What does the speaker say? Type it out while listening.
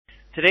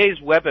Today's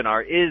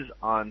webinar is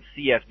on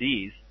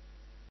CFDs.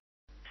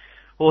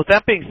 Well, with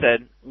that being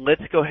said,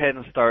 let's go ahead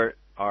and start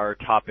our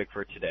topic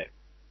for today.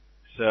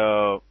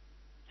 So,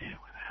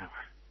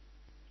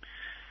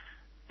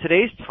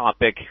 today's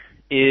topic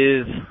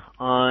is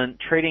on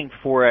trading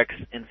Forex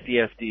and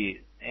CFDs.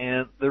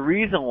 And the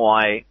reason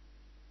why,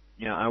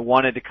 I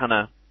wanted to kind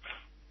of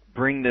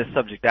bring this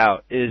subject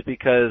out is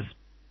because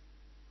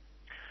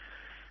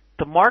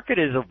the market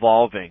is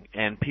evolving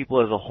and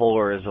people as a whole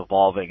are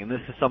evolving. And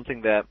this is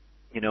something that,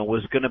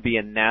 was going to be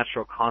a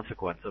natural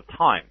consequence of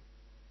time.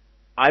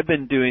 I've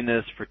been doing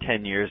this for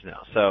 10 years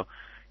now. So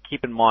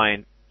keep in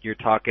mind, you're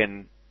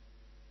talking,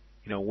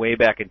 way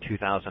back in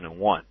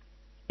 2001.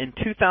 In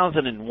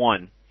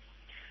 2001,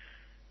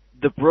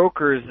 the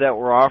brokers that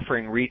were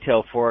offering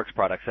retail Forex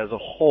products as a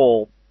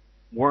whole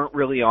weren't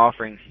really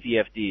offering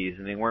CFDs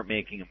and they weren't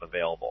making them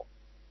available.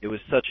 It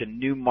was such a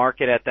new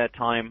market at that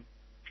time,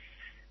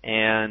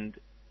 and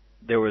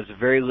there was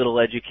very little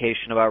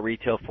education about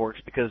retail Forex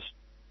because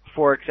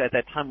Forex at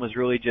that time was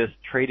really just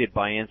traded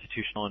by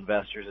institutional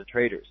investors and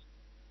traders.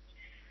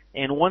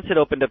 And once it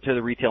opened up to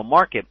the retail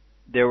market,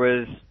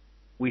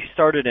 we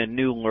started a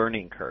new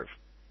learning curve.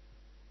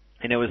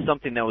 And it was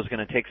something that was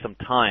going to take some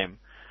time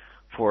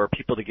for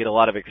people to get a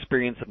lot of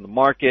experience in the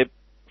market,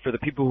 for the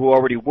people who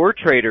already were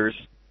traders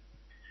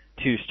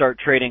to start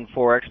trading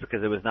Forex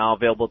because it was now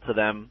available to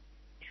them,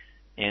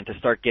 and to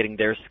start getting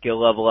their skill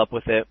level up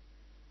with it,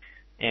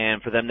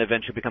 and for them to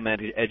eventually become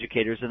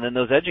educators. And then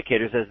those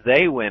educators, as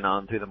they went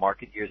on through the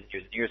market years and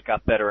years and years,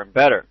 got better and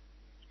better.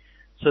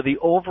 So the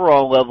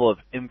overall level of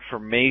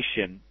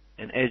information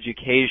and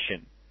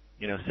education,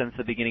 since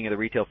the beginning of the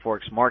retail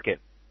Forex market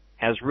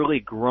has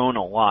really grown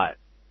a lot.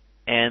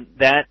 And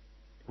that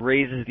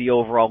raises the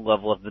overall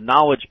level of the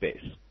knowledge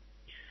base.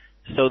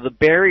 So the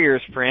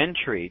barriers for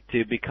entry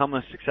to become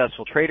a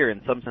successful trader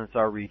in some sense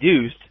are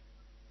reduced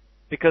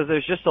because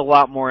there's just a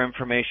lot more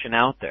information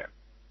out there.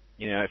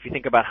 If you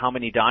think about how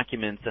many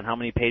documents and how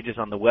many pages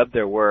on the web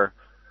there were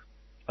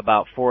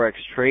about Forex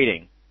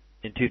trading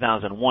in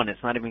 2001,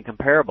 it's not even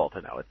comparable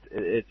to now.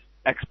 It's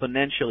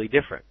exponentially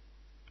different.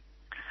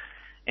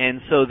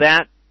 And so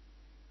that,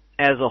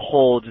 as a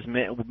whole, just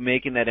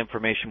making that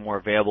information more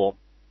available,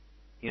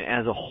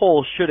 as a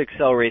whole, should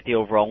accelerate the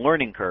overall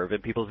learning curve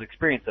and people's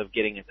experience of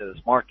getting into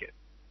this market.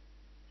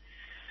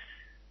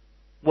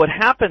 What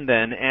happened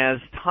then, as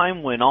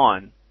time went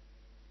on,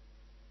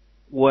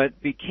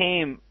 what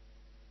became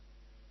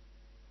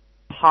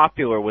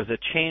popular was a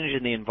change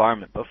in the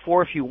environment.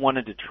 Before, if you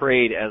wanted to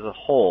trade as a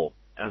whole,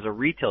 as a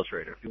retail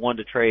trader, if you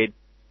wanted to trade,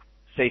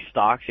 say,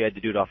 stocks, you had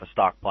to do it off a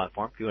stock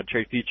platform. If you want to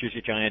trade futures,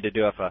 you had to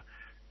do it off a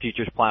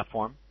futures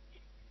platform.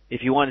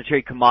 If you wanted to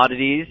trade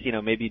commodities,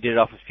 maybe you did it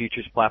off a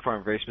futures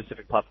platform, a very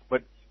specific platform.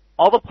 But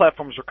all the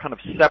platforms were kind of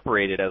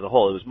separated as a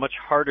whole. It was much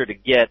harder to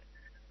get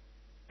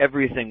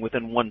everything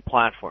within one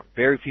platform.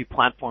 Very few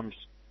platforms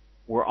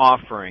were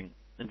offering,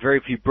 and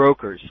very few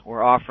brokers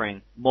were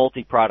offering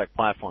multi-product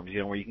platforms,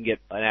 where you can get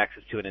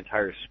access to an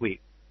entire suite.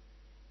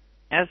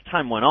 As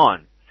time went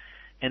on,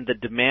 and the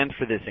demand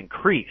for this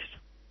increased,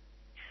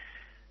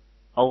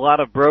 a lot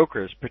of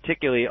brokers,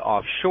 particularly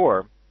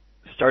offshore,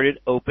 started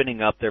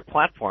opening up their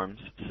platforms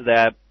so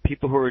that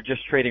people who were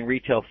just trading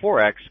retail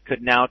Forex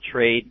could now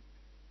trade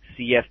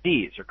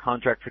CFDs, or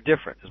contract for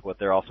difference is what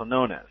they're also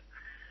known as.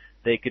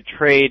 They could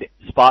trade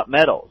spot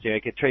metals.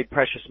 They could trade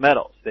precious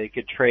metals. They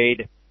could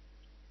trade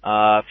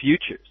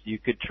futures. You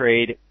could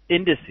trade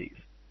indices.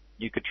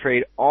 You could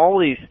trade all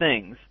these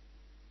things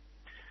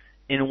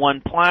in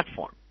one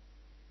platform.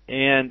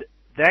 And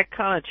that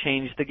kind of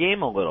changed the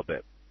game a little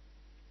bit,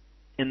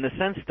 in the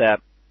sense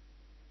that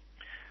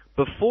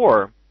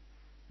before,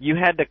 you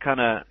had to kind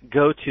of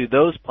go to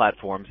those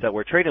platforms that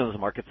were trading those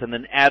markets and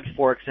then add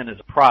Forex in as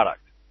a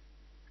product,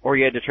 or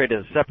you had to trade it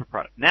as a separate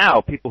product. Now,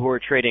 people who are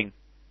trading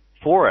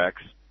Forex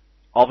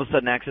all of a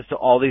sudden access to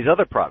all these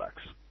other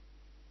products.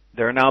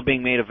 They're now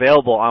being made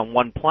available on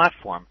one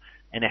platform,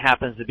 and it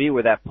happens to be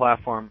where that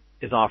platform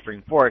is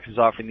offering Forex, is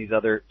offering these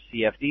other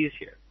CFDs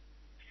here.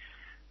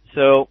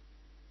 So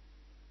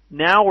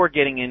now we're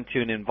getting into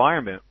an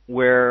environment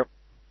where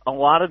a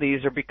lot of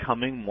these are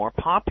becoming more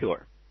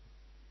popular.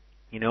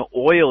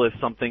 Oil is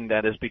something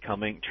that is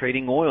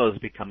trading oil is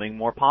becoming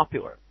more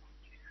popular.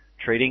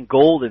 Trading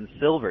gold and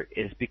silver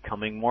is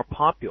becoming more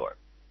popular.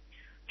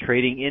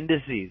 Trading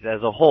indices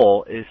as a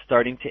whole is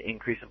starting to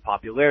increase in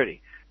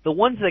popularity. The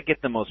ones that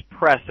get the most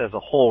press as a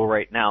whole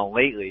right now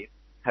lately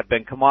have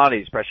been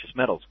commodities, precious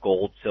metals,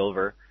 gold,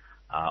 silver.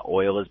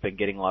 Oil has been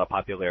getting a lot of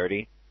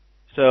popularity.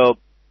 So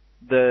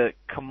the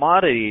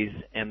commodities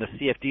and the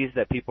CFDs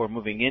that people are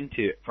moving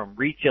into from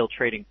retail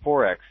trading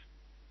Forex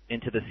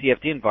into the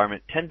CFD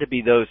environment tend to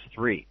be those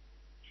three.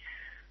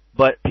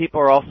 But people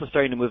are also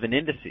starting to move in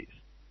indices.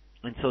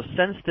 And so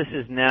since this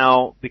is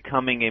now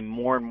becoming a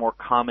more and more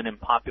common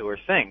and popular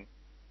thing,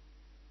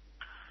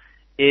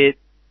 it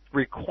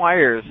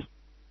requires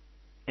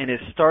and is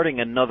starting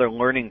another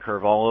learning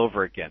curve all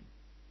over again.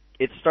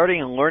 It's starting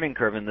a learning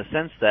curve in the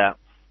sense that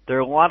there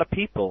are a lot of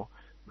people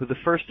who the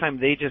first time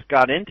they just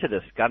got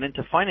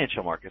into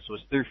financial markets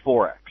was through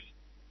Forex.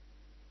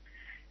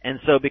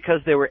 so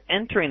because they were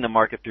entering the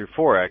market through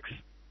Forex,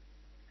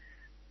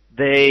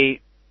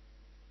 they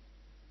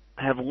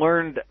have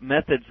learned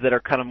methods that are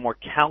kind of more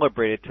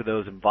calibrated to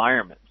those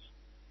environments.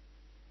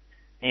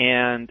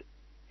 And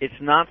it's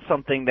not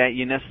something that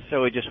you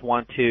necessarily just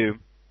want to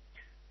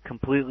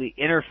completely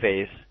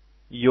interface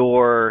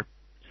your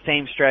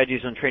same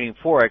strategies on trading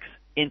Forex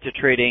into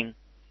trading,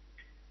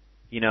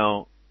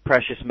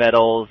 precious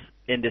metals,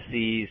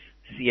 indices,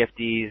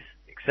 CFDs,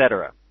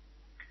 etc.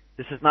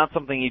 This is not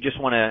something you just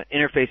want to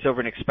interface over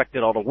and expect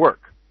it all to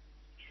work.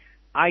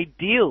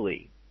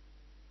 Ideally,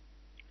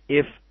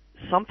 if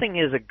something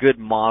is a good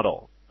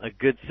model, a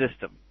good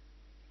system,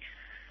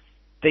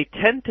 they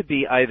tend to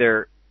be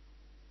either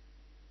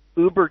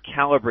uber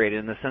calibrated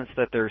in the sense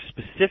that they're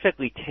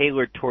specifically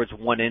tailored towards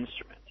one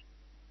instrument,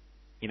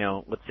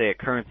 let's say a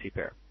currency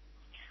pair,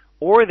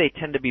 or they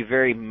tend to be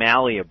very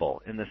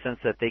malleable in the sense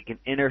that they can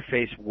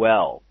interface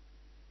well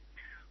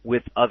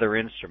with other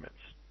instruments.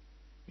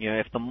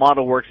 If the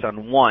model works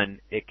on one,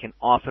 it can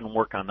often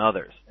work on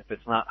others if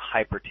it's not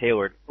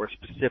hyper-tailored or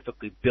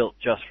specifically built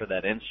just for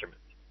that instrument.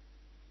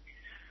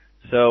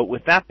 So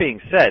with that being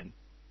said,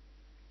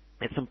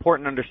 it's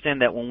important to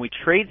understand that when we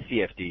trade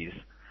CFDs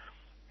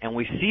and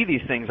we see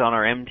these things on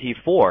our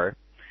MT4,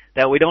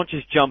 that we don't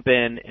just jump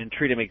in and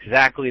treat them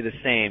exactly the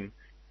same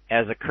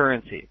as a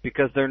currency,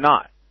 because they're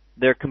not.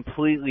 They're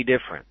completely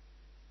different.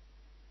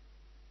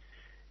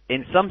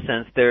 In some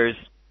sense, there's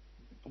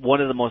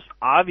one of the most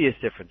obvious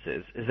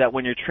differences is that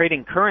when you're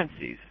trading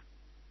currencies,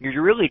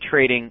 you're really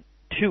trading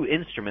two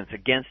instruments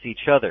against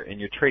each other, and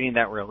you're trading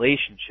that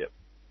relationship.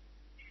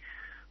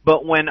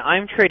 But when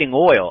I'm trading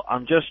oil,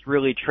 I'm just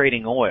really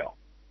trading oil.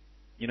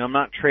 I'm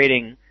not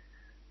trading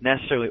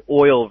necessarily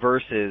oil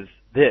versus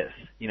this,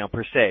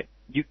 per se.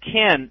 You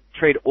can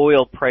trade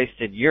oil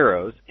priced in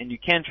euros, and you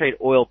can trade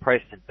oil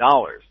priced in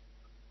dollars.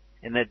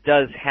 And that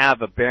does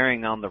have a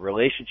bearing on the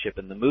relationship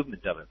and the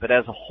movement of it. But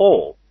as a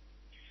whole,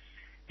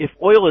 if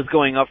oil is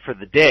going up for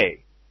the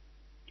day,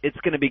 it's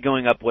going to be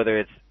going up whether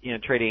it's,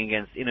 trading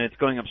against, it's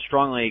going up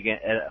strongly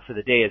against, for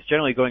the day. It's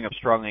generally going up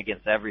strongly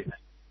against everything.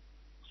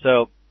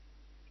 So,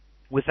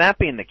 with that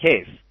being the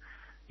case,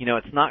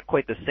 it's not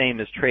quite the same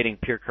as trading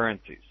pure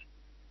currencies.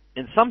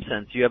 In some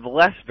sense, you have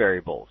less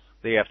variables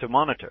that you have to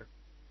monitor.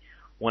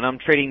 When I'm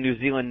trading New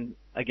Zealand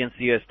against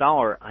the US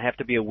dollar, I have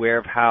to be aware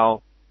of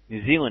how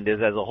New Zealand is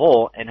as a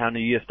whole and how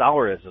the US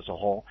dollar is as a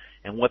whole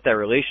and what that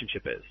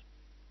relationship is.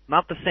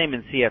 Not the same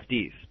in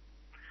CFDs.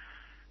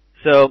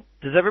 So,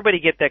 does everybody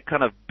get that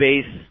kind of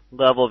base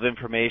level of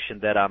information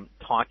that I'm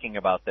talking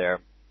about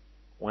there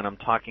when I'm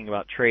talking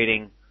about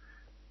trading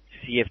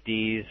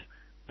CFDs,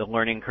 the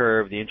learning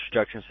curve, the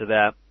introductions to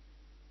that?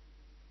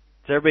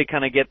 Does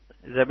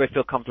everybody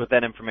feel comfortable with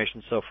that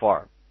information so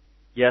far?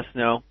 Yes,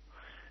 no?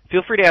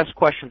 Feel free to ask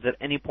questions at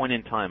any point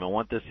in time. I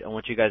want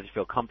you guys to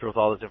feel comfortable with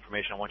all this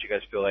information. I want you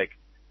guys to feel like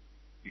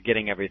you're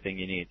getting everything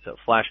you need. So,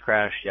 Flash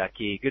Crash,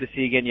 Yaki. Good to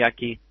see you again,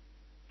 Yaki.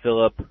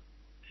 Philip,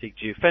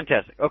 Seekju.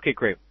 Fantastic. Okay,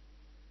 great.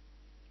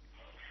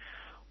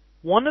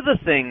 One of the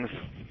things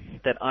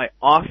that I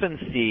often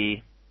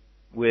see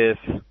with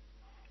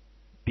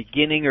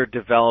beginning or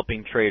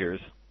developing traders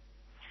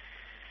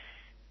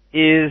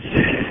is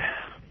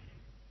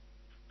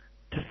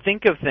to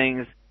think of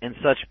things in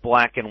such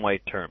black and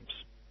white terms.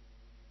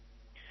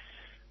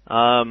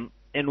 And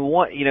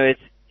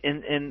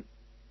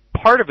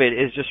part of it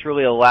is just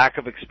really a lack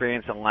of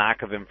experience and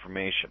lack of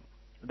information.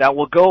 That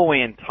will go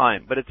away in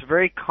time, but it's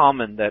very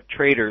common that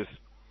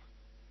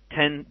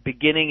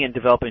beginning and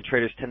developing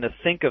traders tend to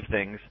think of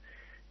things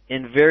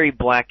in very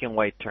black and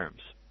white terms.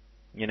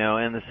 In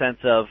the sense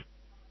of,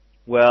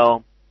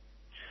 well,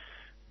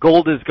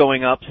 gold is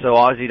going up, so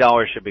Aussie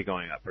dollar should be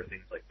going up, or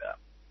things like that.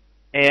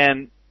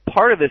 And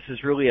part of this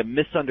is really a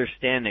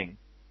misunderstanding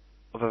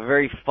of a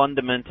very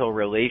fundamental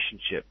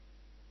relationship,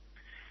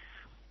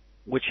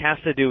 which has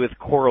to do with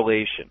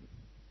correlation.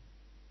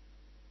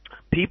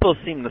 People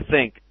seem to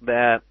think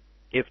that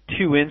if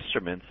two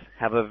instruments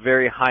have a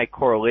very high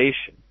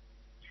correlation,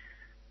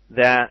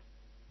 that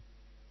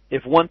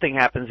if one thing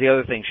happens, the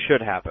other thing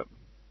should happen.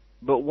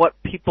 But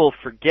what people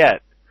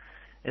forget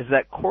is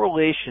that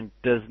correlation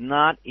does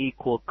not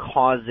equal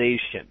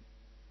causation.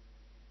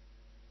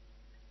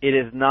 It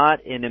is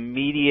not an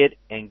immediate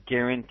and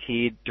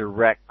guaranteed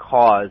direct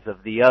cause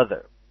of the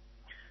other.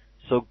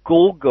 So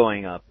gold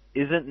going up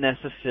isn't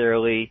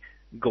necessarily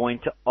going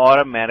to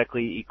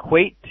automatically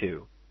equate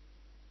to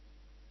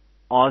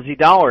Aussie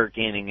dollar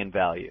gaining in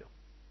value.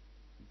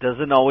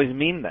 Doesn't always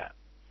mean that.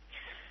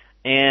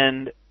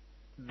 And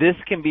this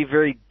can be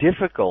very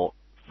difficult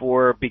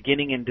for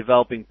beginning and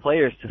developing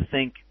players to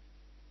think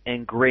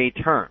in gray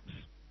terms.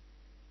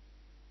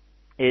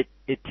 It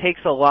takes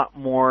a lot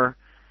more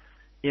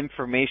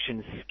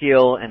information,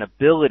 skill, and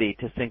ability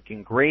to think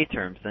in gray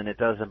terms than it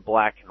does in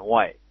black and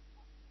white.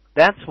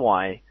 That's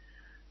why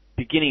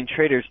beginning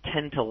traders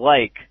tend to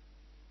like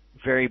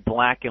very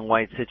black and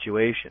white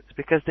situations,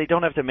 because they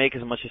don't have to make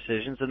as much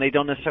decisions and they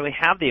don't necessarily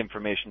have the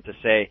information to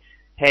say,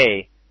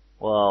 hey,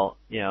 well,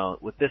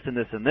 with this and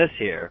this and this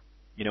here,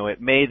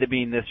 it may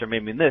mean this or may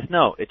mean this.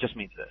 No, it just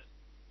means this.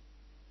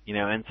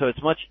 and so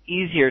it's much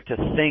easier to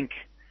think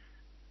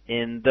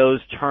in those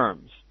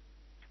terms.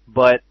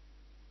 But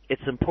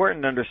it's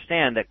important to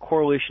understand that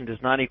correlation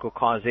does not equal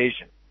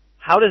causation.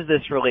 How does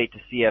this relate to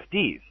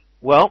CFDs?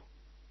 Well,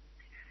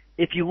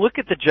 if you look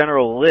at the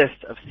general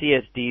list of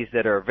CFDs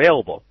that are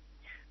available,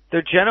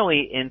 they're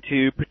generally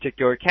into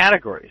particular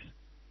categories.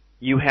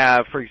 You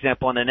have, for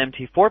example, on an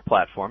MT4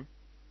 platform,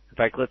 in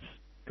fact, let's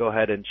go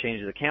ahead and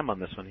change the cam on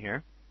this one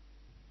here.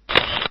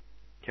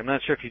 Okay, I'm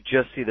not sure if you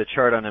just see the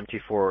chart on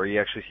MT4 or you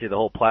actually see the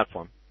whole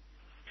platform.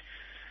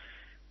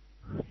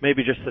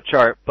 Maybe just the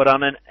chart. But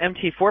on an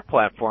MT4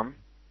 platform,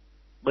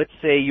 let's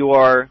say you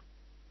are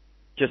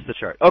just the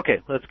chart.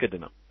 Okay, that's good to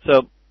know.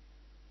 So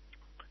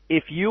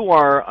if you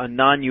are a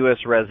non-U.S.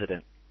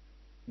 resident,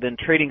 then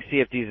trading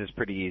CFDs is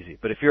pretty easy.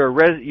 But if you're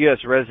a U.S.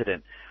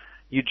 resident,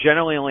 you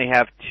generally only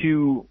have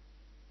two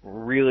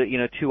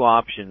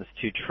options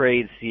to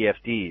trade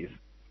CFDs,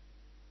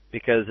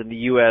 because in the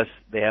U.S.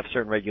 they have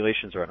certain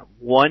regulations around them.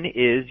 One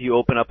is you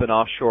open up an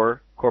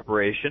offshore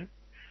corporation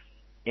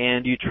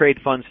and you trade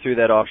funds through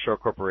that offshore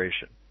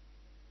corporation.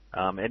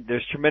 And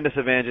there's tremendous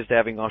advantages to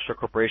having an offshore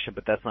corporation,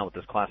 but that's not what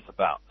this class is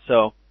about.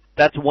 So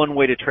that's one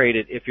way to trade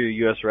it if you're a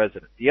U.S.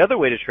 resident. The other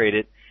way to trade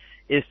it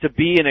is to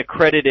be an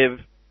accredited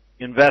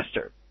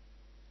investor,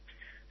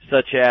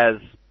 such as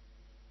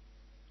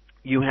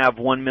you have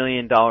 $1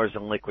 million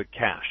in liquid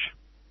cash.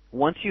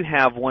 Once you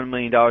have $1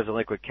 million in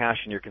liquid cash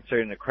and you're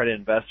considered an accredited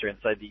investor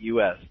inside the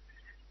U.S.,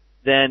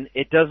 then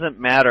it doesn't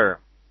matter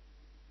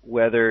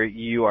whether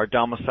you are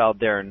domiciled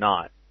there or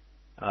not.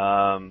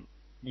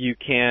 You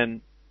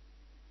can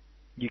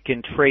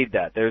trade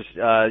that.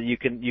 You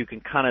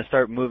can kind of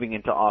start moving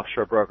into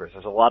offshore brokers.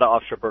 There's a lot of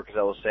offshore brokers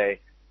that will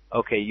say,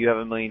 okay, you have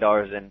 $1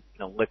 million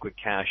in liquid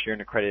cash, you're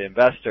an accredited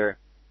investor.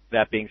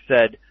 That being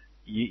said,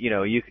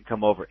 you can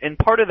come over. And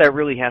part of that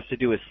really has to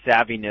do with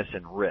savviness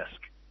and risk.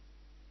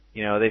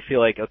 They feel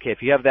like, okay,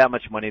 if you have that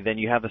much money, then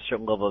you have a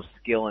certain level of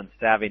skill and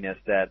savviness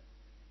that,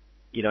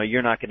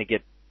 you're not going to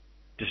get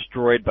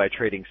destroyed by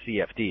trading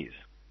CFDs.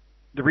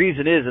 The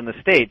reason is, in the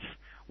States,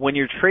 when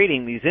you're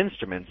trading these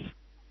instruments,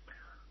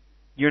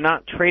 you're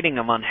not trading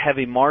them on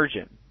heavy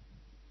margin.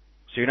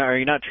 So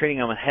you're not trading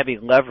them on heavy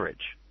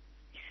leverage.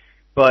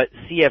 But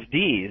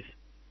CFDs,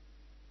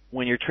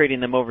 when you're trading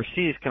them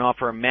overseas, can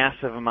offer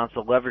massive amounts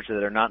of leverage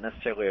that are not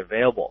necessarily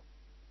available.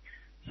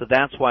 So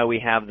that's why we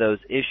have those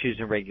issues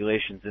and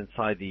regulations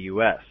inside the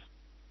U.S.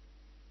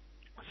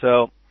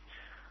 So,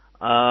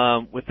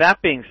 with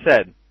that being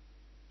said,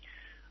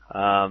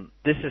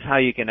 this is how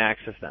you can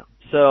access them.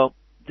 So,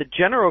 the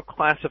general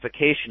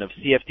classification of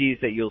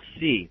CFDs that you'll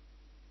see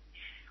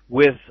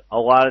with a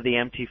lot of the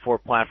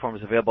MT4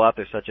 platforms available out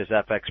there, such as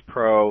FX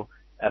Pro,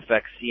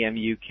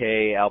 FXCM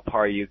UK,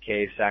 Alpar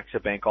UK, Saxo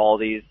Bank, all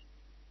these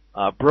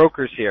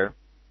brokers here,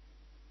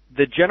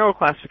 the general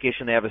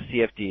classification they have of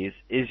CFDs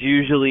is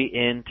usually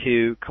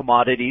into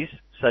commodities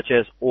such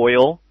as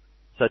oil,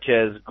 such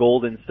as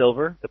gold and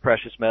silver, the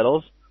precious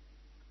metals,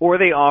 or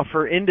they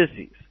offer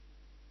indices.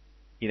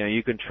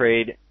 You can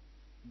trade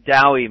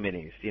Dow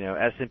minis,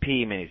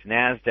 S&P minis,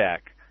 NASDAQ,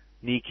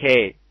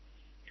 Nikkei.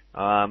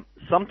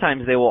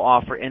 Sometimes they will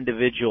offer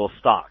individual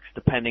stocks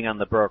depending on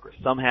the broker.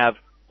 Some have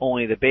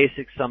only the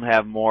basics, some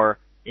have more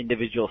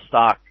individual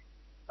stock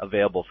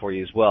available for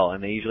you as well,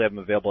 and they usually have them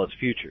available as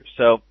futures.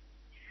 So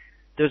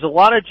there's a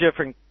lot of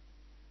different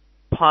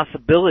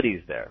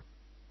possibilities there.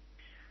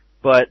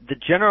 But the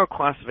general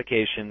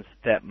classifications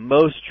that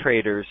most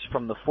traders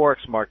from the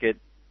Forex market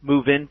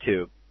move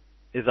into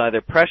is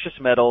either precious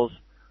metals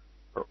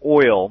or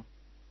oil,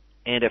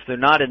 and if they're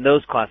not in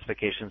those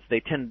classifications, they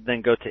tend to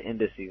then go to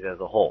indices as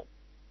a whole.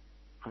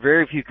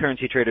 Very few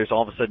currency traders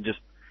all of a sudden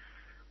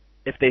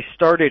if they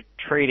started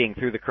trading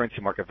through the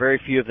currency market, very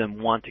few of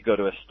them want to go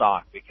to a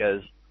stock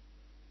because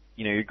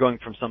you're going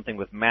from something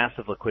with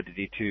massive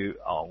liquidity to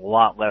a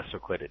lot less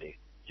liquidity.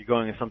 You're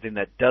going to something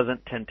that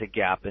doesn't tend to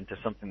gap into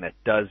something that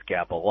does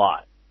gap a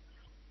lot.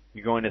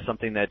 You're going to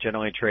something that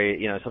generally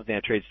something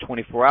that trades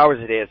 24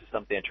 hours a day as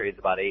something that trades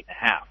about 8.5.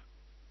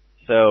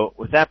 So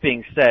with that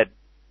being said,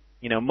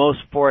 most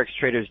Forex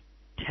traders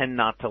tend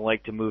not to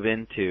like to move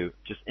into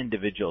just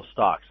individual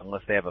stocks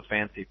unless they have a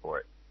fancy for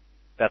it.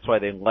 That's why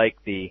they like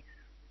the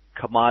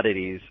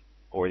commodities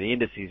or the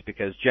indices,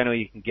 because generally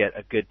you can get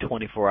a good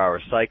 24-hour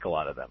cycle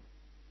out of them.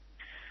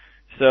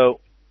 So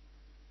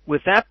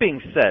with that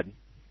being said,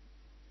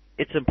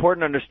 it's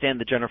important to understand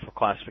the general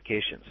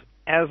classifications.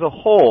 As a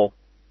whole,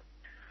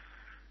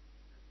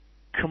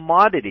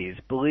 commodities,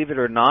 believe it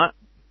or not,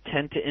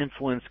 tend to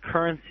influence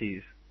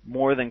currencies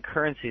more than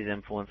currencies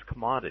influence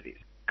commodities.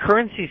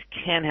 Currencies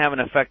can have an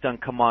effect on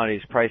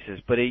commodities prices,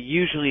 but it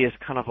usually is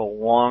kind of a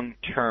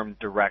long-term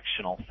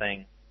directional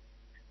thing.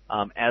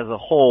 As a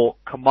whole,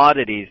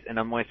 commodities, and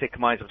when I say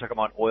commodities, I'm talking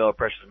about oil or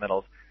precious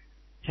metals,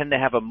 tend to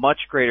have a much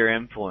greater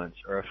influence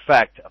or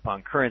effect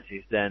upon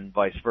currencies than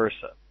vice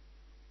versa.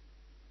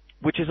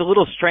 Which is a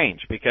little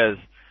strange because,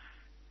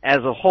 as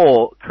a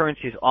whole,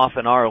 currencies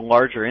often are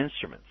larger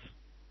instruments.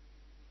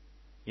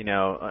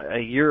 A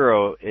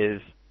euro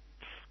is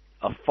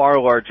a far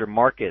larger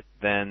market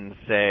than,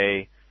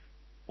 say,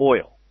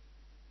 oil.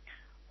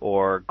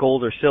 or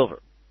gold or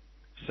silver.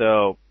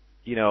 So,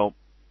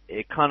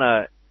 it kind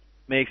of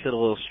makes it a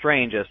little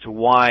strange as to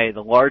why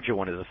the larger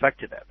one is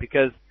affected that.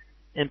 Because,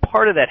 and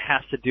part of that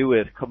has to do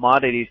with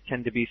commodities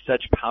tend to be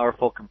such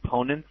powerful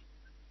components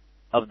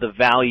of the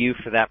value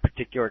for that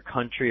particular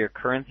country or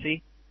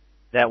currency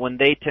that when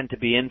they tend to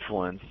be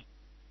influenced,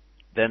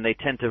 then they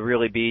tend to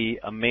really be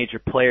a major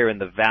player in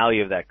the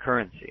value of that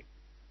currency.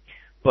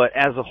 But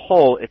as a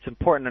whole, it's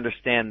important to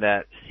understand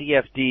that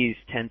CFDs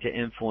tend to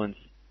influence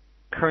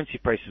currency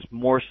prices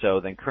more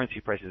so than currency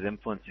prices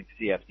influencing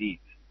CFDs.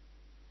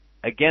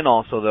 Again,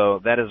 also, though,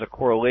 that is a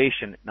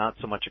correlation, not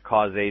so much a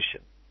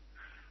causation.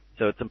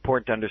 So it's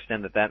important to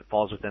understand that that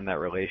falls within that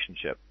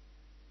relationship.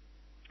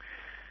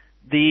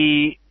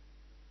 There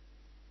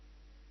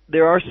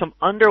are some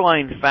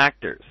underlying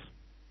factors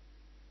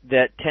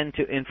that tend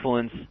to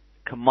influence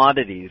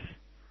commodities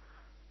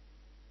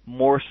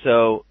more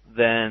so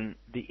than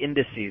the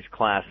indices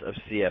class of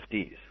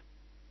CFDs.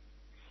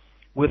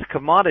 With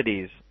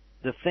commodities,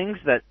 the things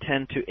that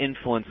tend to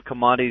influence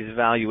commodities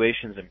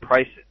valuations and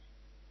prices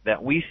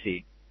that we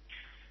see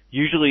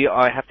usually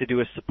have to do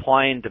with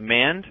supply and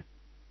demand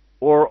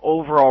or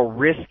overall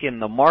risk in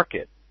the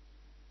market.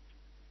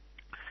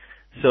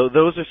 So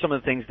those are some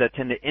of the things that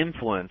tend to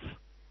influence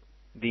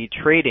the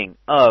trading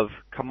of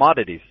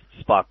commodities,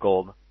 spot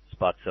gold,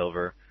 spot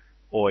silver,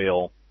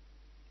 oil,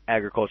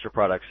 agriculture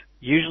products,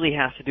 usually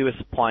has to do with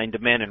supply and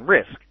demand and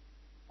risk.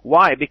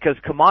 Why? Because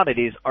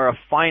commodities are a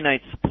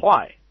finite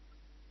supply.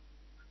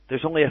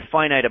 There's only a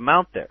finite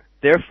amount there.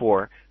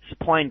 Therefore,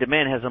 supply and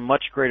demand has a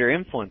much greater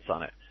influence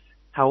on it.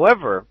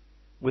 However,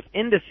 with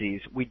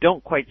indices, we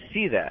don't quite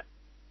see that.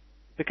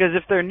 Because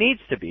if there needs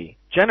to be,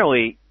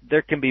 generally,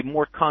 there can be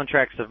more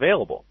contracts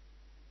available.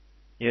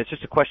 It's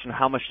just a question of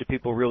how much do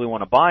people really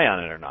want to buy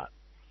on it or not.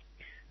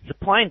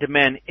 Supply and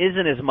demand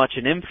isn't as much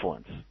an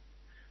influence.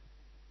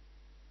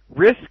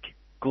 Risk,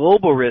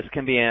 global risk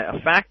can be a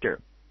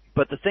factor,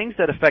 but the things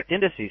that affect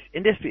indices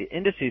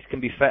can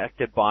be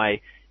affected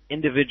by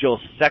individual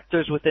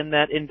sectors within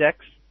that index,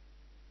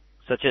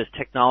 such as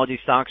technology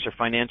stocks or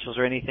financials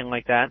or anything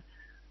like that,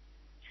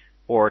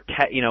 or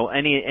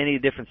any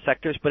different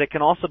sectors, but it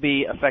can also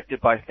be affected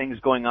by things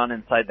going on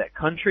inside that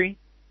country,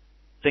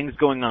 things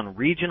going on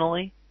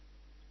regionally,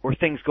 or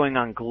things going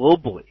on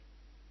globally.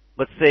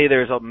 Let's say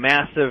there's a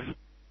massive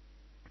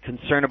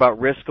concern about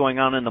risk going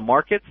on in the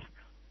markets.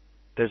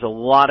 There's a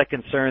lot of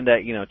concern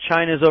that,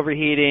 China's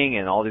overheating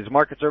and all these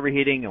markets are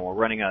overheating and we're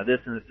running out of this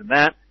and this and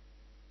that.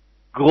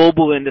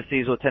 Global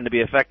indices will tend to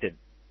be affected,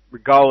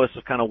 regardless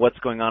of kind of what's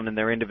going on in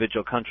their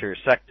individual country or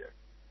sector.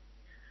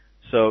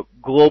 So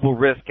global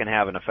risk can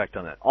have an effect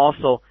on that.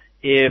 Also,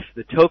 if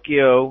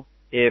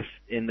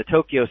in the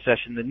Tokyo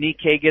session the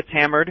Nikkei gets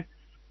hammered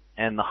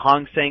and the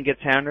Hang Seng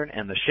gets hammered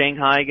and the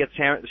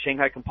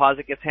Shanghai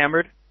Composite gets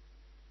hammered,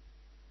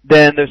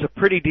 then there's a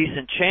pretty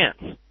decent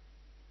chance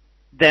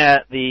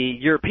that the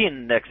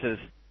European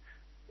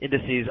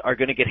indices are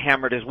going to get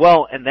hammered as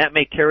well, and that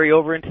may carry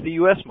over into the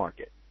U.S.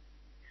 market.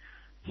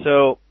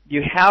 So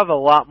you have a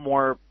lot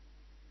more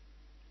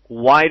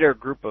wider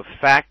group of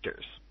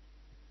factors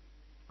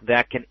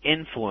that can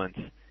influence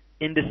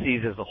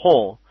indices as a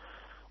whole,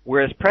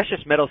 whereas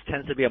precious metals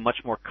tends to be a much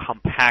more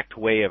compact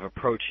way of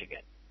approaching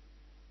it.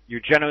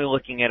 You're generally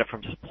looking at it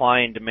from supply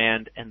and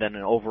demand and then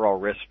an overall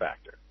risk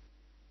factor.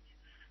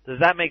 Does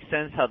that make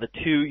sense, how the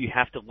two, you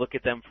have to look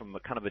at them from a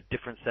kind of a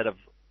different set of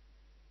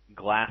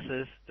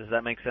glasses? Does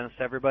that make sense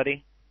to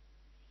everybody?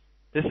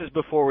 This is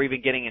before we're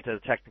even getting into the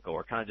technical.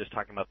 We're kind of just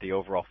talking about the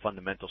overall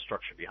fundamental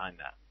structure behind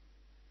that.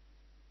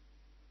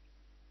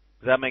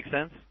 Does that make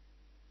sense?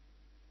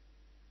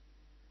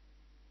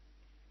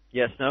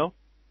 Yes, no?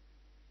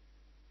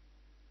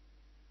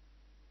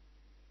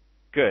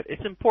 Good.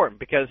 It's important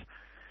because,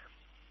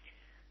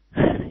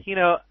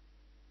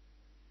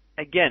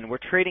 again, we're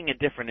trading a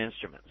different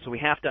instrument, so we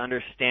have to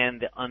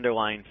understand the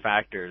underlying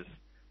factors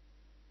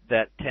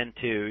that tend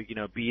to,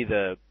 be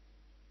the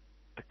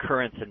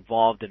currents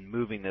involved in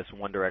moving this in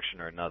one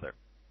direction or another.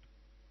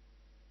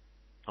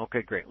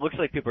 Okay, great. Looks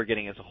like people are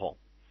getting as a whole.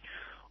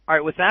 All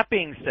right, with that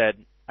being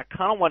said, I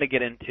kind of want to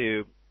get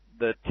into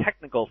the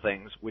technical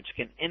things which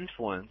can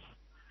influence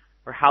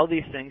or how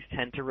these things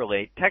tend to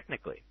relate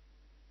technically.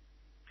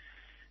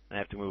 I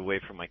have to move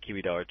away from my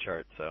Kiwi dollar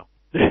chart, so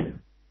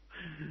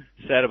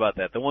sad about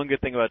that. The one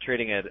good thing about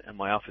trading in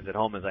my office at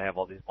home is I have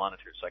all these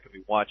monitors, so I can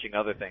be watching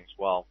other things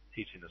while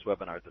teaching this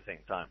webinar at the same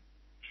time.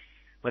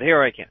 But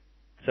here I can.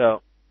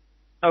 So,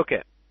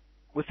 okay.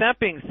 With that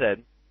being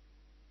said,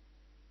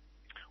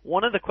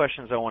 one of the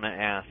questions I want to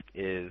ask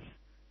is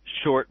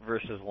short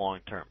versus long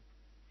term.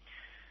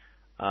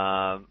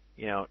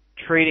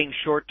 Trading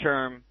short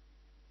term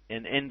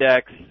in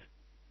index.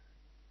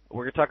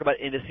 We're going to talk about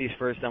indices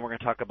first, then we're going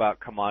to talk about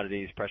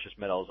commodities, precious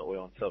metals,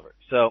 oil, and silver.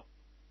 So,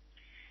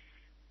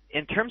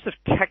 in terms of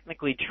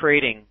technically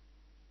trading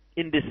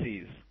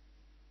indices,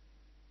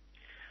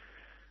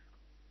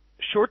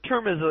 short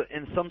term is,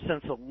 in some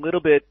sense, a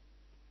little bit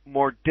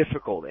more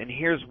difficult, and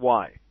here's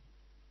why.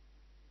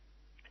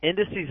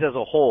 Indices as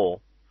a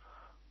whole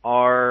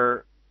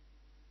are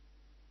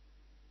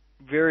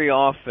very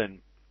often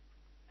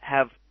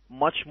have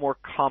much more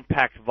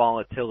compact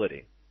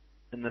volatility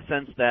in the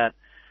sense that,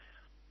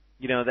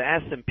 the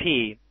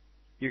S&P,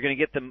 you're going to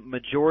get the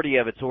majority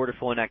of its order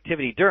flow and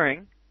activity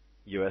during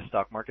U.S.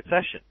 stock market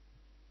session.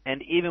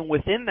 And even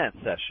within that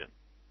session,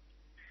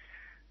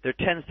 there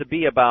tends to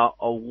be about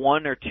a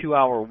 1 or 2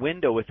 hour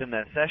window within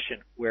that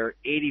session where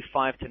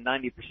 85 to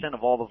 90%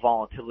 of all the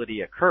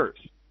volatility occurs.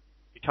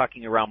 You're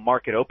talking around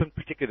market open,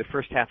 particularly the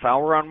first half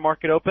hour on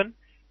market open,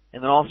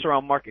 and then also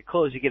around market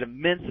close, you get an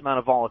immense amount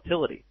of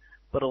volatility.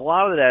 But a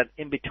lot of that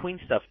in-between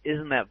stuff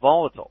isn't that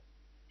volatile.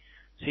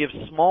 So you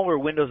have smaller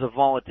windows of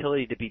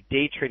volatility to be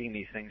day trading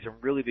these things and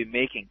really be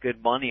making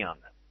good money on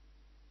them.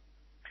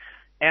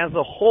 As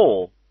a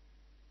whole,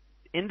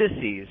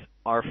 indices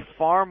are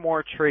far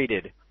more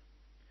traded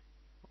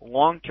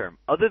long term,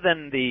 other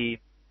than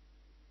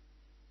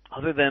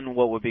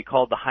what would be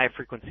called the high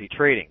frequency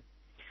trading,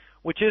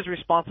 which is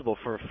responsible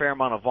for a fair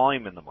amount of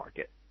volume in the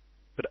market.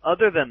 But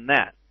other than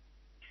that,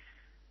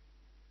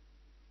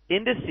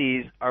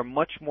 indices are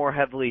much more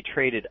heavily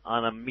traded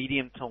on a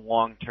medium to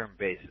long term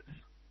basis.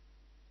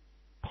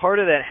 Part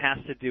of that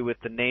has to do with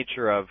the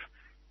nature of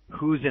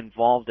who's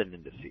involved in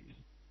indices.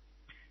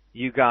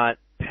 You got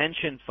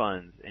pension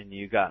funds, and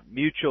you got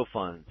mutual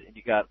funds, and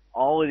you got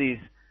all of these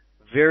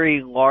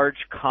very large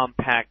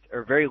compact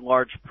or very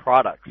large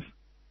products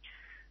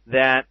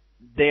that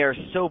they are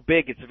so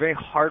big it's very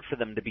hard for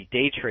them to be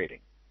day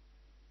trading.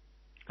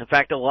 In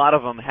fact, a lot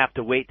of them have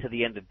to wait to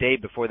the end of the day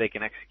before they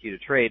can execute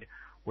a trade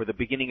or the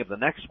beginning of the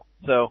next one.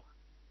 So,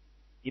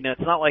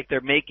 it's not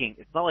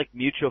like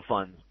mutual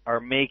funds are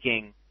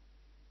making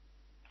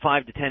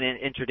 5 to 10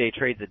 intraday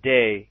trades a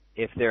day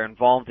if they're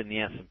involved in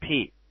the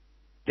S&P.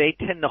 They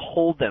tend to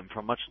hold them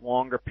for much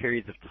longer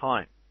periods of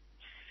time.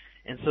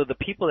 And so the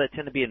people that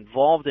tend to be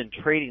involved in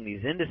trading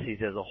these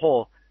indices as a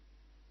whole,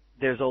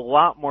 there's a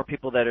lot more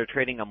people that are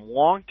trading them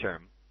long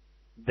term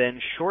than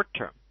short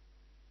term.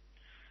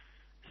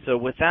 So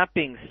with that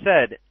being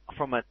said,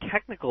 from a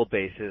technical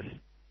basis,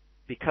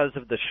 because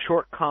of the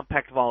short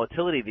compact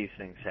volatility these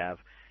things have,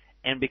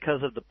 and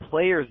because of the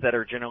players that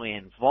are generally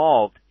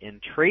involved in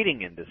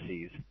trading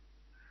indices,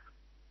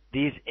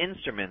 these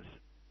instruments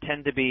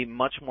tend to be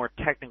much more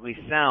technically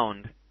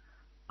sound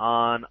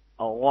on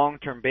a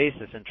long-term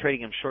basis, and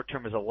trading them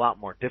short-term is a lot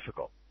more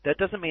difficult. That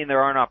doesn't mean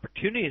there aren't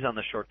opportunities on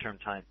the short-term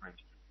time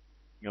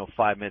frames,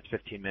 5 minutes,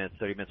 15 minutes,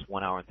 30 minutes,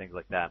 1 hour, and things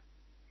like that.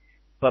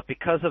 But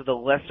because of the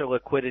lesser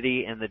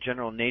liquidity and the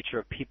general nature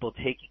of people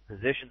taking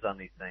positions on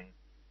these things,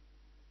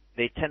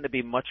 they tend to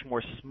be much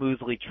more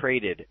smoothly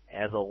traded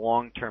as a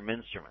long-term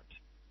instrument.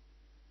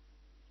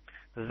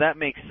 Does that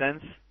make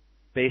sense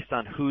based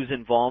on who's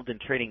involved in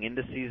trading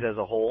indices as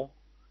a whole?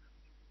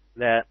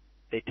 That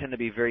they tend to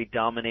be very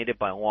dominated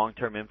by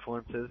long-term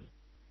influences.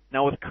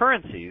 Now with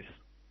currencies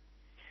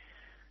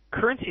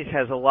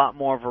has a lot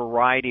more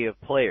variety of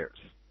players.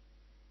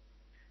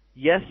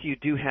 Yes, you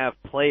do have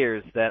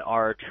players that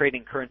are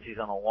trading currencies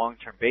on a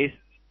long-term basis.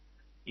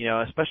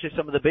 Especially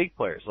some of the big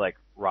players like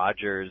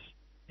Rogers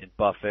and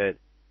Buffett,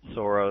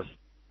 Soros.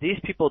 These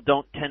people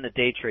don't tend to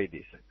day trade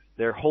these things.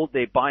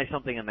 They buy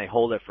something and they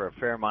hold it for a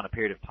fair amount of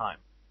period of time.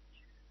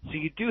 So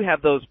you do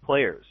have those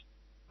players.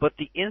 But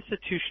the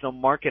institutional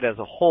market as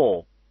a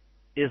whole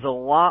is a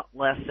lot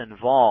less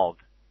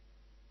involved.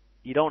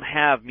 You don't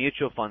have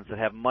mutual funds that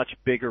have much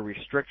bigger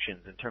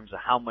restrictions in terms of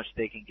how much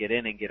they can get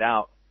in and get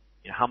out,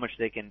 how much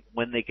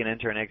when they can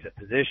enter and exit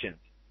positions.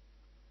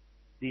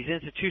 These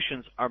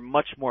institutions are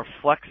much more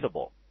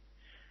flexible.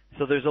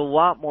 So there's a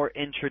lot more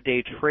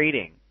intraday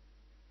trading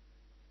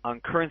on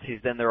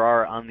currencies than there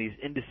are on these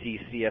indices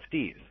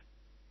CFDs.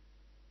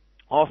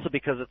 Also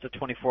because it's a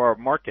 24-hour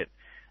market,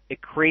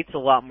 it creates a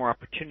lot more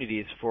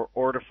opportunities for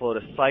order flow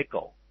to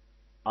cycle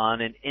on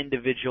an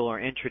individual or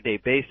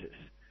intraday basis.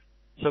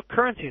 So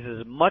currencies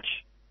is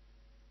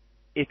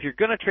if you're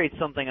going to trade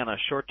something on a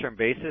short-term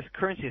basis,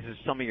 currencies is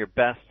one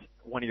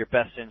of your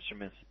best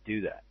instruments to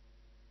do that.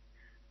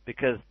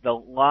 Because the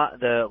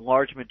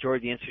large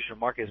majority of the institutional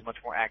market is much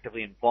more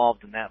actively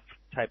involved in that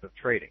type of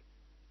trading.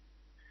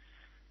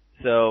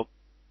 So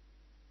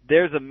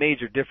there's a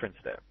major difference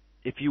there.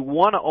 If you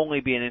want to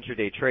only be an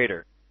intraday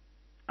trader,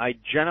 I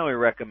generally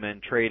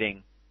recommend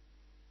trading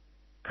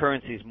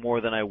currencies more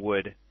than I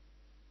would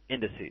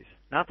indices.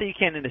 Not that you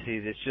can't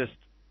indices,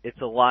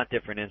 it's a lot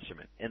different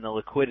instrument, and the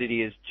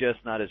liquidity is just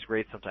not as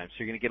great sometimes. So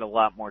you're going to get a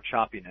lot more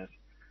choppiness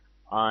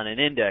on an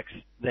index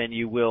than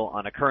you will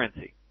on a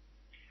currency.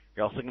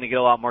 You're also going to get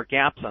a lot more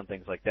gaps on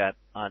things like that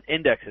on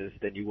indexes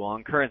than you will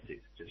on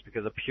currencies, just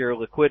because of pure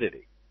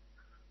liquidity.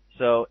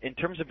 So in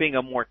terms of being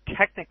a more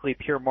technically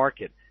pure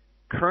market,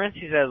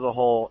 currencies as a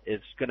whole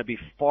is going to be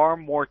far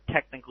more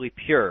technically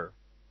pure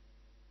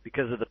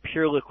because of the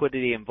pure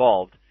liquidity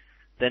involved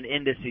than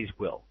indices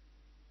will.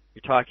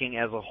 You're talking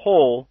as a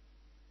whole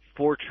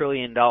 $4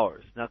 trillion.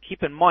 Now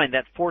keep in mind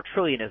that $4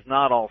 trillion is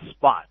not all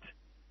spot.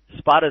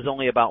 Spot is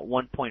only about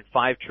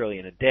 $1.5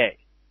 trillion a day.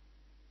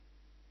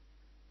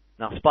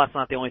 Now spot's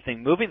not the only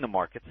thing moving the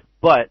markets,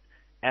 but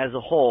as a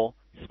whole,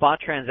 spot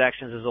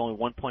transactions is only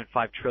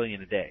 $1.5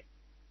 trillion a day.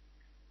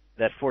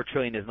 That $4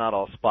 trillion is not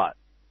all spot.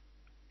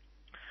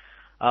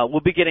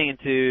 We'll be getting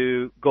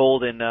into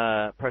gold and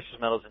precious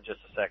metals in just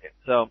a second.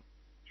 So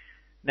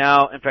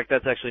now, in fact,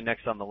 that's actually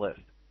next on the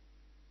list.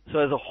 So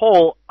as a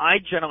whole, I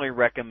generally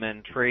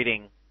recommend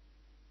trading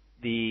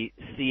the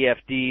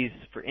CFDs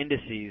for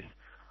indices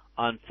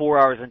on 4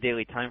 hours and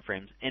daily time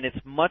frames, and it's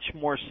much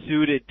more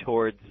suited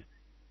towards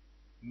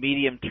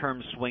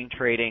medium-term swing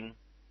trading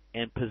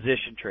and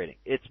position trading.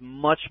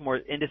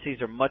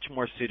 Indices are much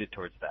more suited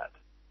towards that.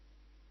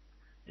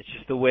 It's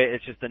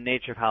just the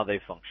nature of how they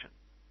function.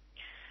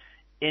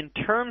 In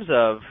terms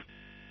of,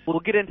 we'll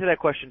get into that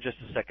question in just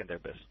a second there,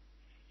 Biz.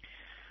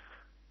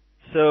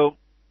 So,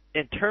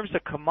 in terms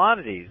of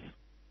commodities,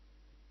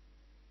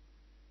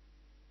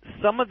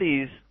 some of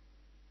these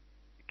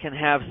can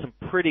have some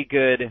pretty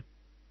good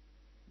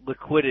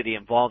liquidity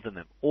involved in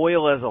them.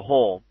 Oil as a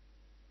whole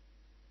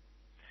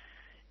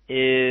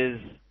is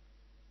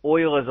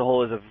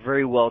a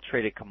very well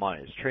traded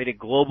commodity. It's traded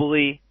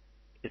globally.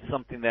 It's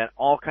something that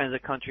all kinds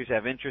of countries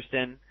have interest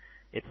in.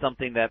 It's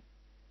something that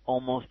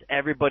almost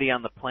everybody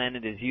on the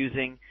planet is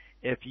using.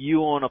 If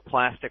you own a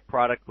plastic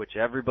product, which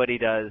everybody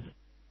does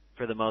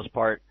for the most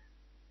part,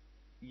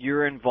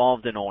 you're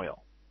involved in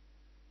oil.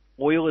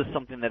 Oil is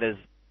something that is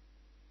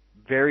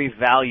very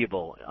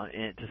valuable,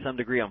 to some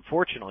degree,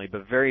 unfortunately,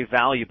 but very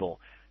valuable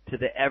to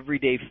the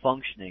everyday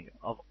functioning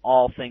of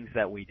all things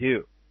that we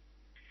do.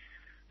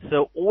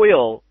 So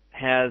oil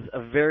has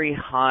a very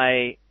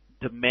high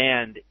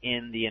demand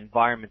in the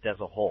environment as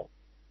a whole.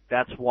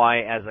 That's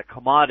why, as a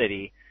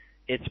commodity,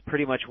 it's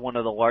pretty much one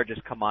of the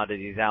largest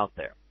commodities out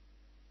there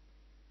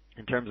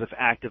in terms of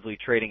actively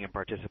trading and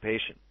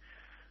participation.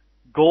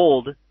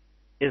 Gold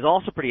is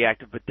also pretty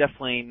active, but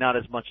definitely not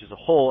as much as a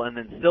whole, and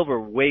then silver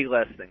way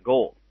less than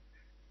gold.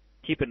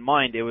 Keep in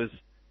mind, it was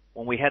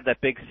when we had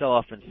that big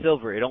sell-off in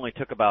silver, it only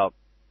took about,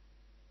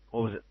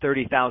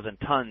 30,000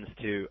 tons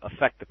to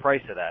affect the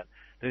price of that.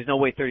 There's no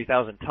way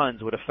 30,000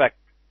 tons would affect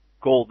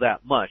gold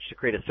that much to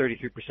create a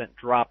 33%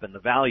 drop in the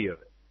value of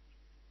it.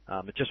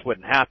 It just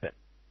wouldn't happen.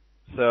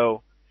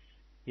 So,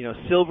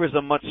 silver is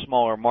a much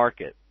smaller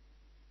market.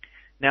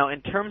 Now,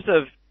 in terms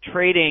of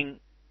trading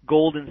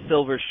gold and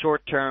silver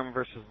short-term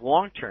versus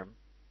long-term,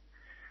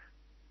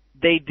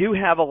 they do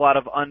have a lot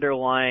of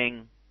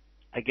underlying,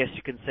 I guess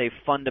you can say,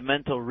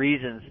 fundamental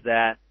reasons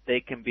that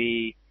they can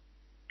be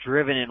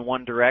driven in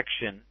one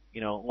direction,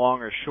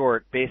 long or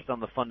short, based on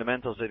the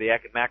fundamentals or the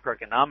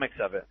macroeconomics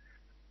of it.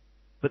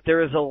 But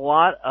there's a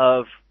lot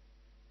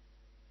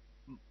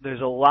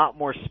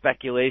more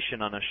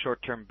speculation on a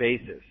short-term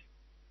basis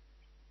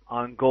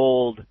on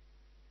gold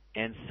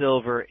and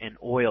silver and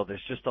oil.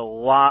 There's just a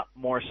lot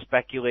more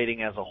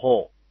speculating as a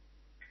whole,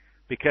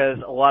 because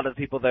a lot of the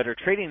people that are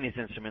trading these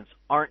instruments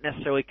aren't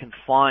necessarily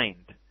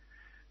confined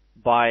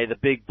by the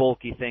big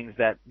bulky things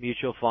that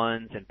mutual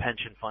funds and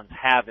pension funds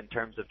have in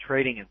terms of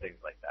trading and things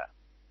like that.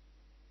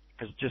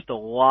 There's just a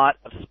lot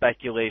of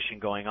speculation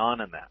going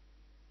on in that.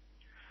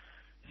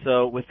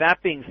 So with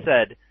that being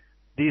said,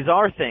 these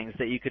are things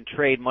that you can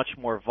trade much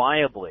more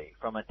viably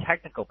from a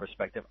technical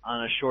perspective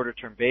on a shorter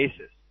term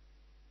basis.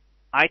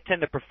 I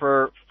tend to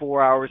prefer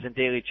 4 hours in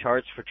daily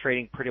charts for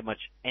trading pretty much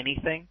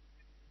anything.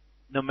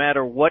 No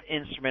matter what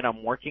instrument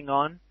I'm working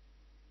on,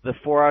 the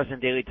 4 hours in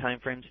daily time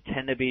frames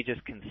tend to be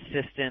just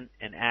consistent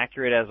and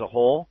accurate as a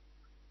whole.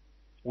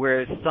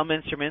 Whereas some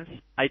instruments,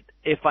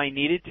 if I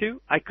needed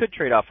to, I could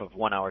trade off of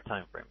 1 hour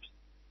time frames.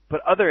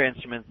 But other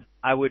instruments,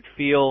 I would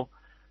feel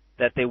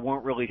that they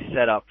weren't really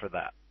set up for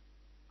that.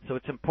 So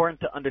it's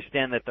important to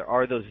understand that there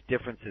are those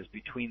differences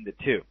between the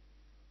two.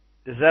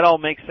 Does that all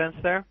make sense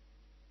there?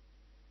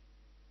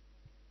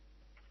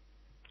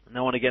 And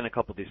I want to get in a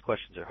couple of these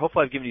questions here.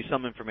 Hopefully I've given you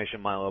some information,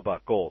 Milo,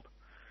 about gold.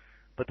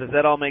 But does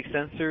that all make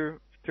sense through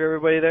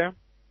everybody there?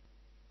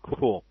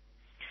 Cool.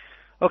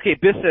 Okay,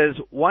 Biff says,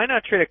 why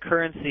not trade a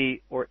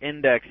currency or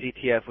index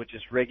ETF which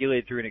is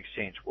regulated through an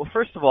exchange? Well,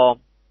 first of all,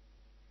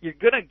 you're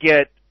going to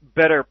get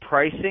better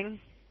pricing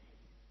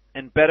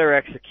and better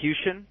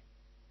execution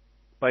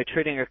by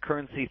trading a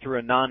currency through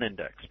a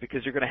non-index,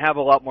 because you're going to have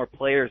a lot more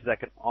players that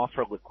can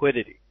offer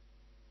liquidity.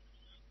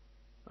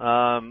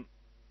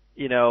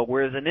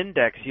 Whereas an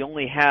index, you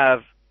only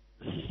have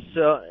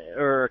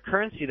or a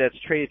currency that's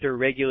traded through a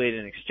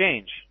regulated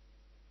exchange,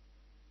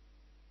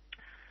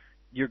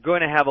 you're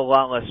going to have a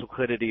lot less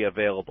liquidity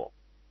available.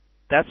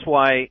 That's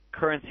why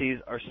currencies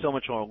are so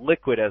much more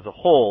liquid as a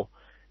whole,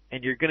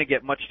 and you're going to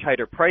get much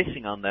tighter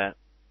pricing on that,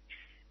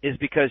 is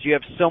because you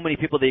have so many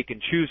people that you can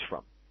choose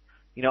from.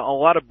 A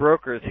lot of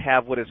brokers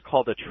have what is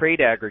called a trade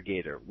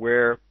aggregator,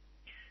 where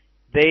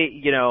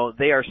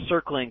they are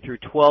circling through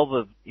 12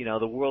 of,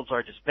 the world's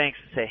largest banks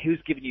to say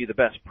who's giving you the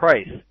best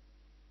price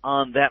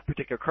on that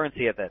particular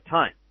currency at that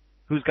time.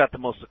 Who's got the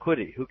most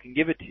liquidity? Who can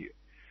give it to you?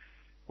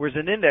 Whereas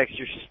an index,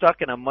 you're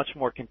stuck in a much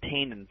more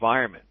contained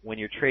environment when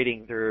you're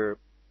trading through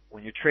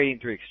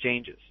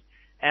exchanges.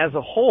 As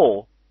a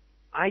whole,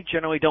 I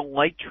generally don't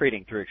like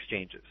trading through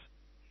exchanges.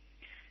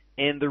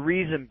 And the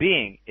reason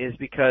being is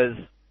because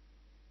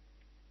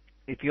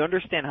if you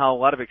understand how a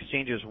lot of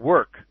exchanges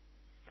work,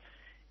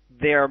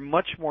 they are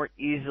much more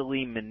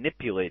easily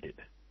manipulated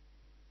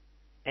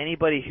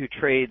anybody who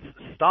trades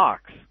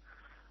stocks,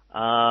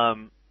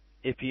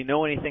 if you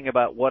know anything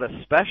about what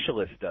a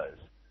specialist does,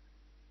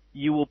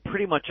 you will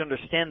pretty much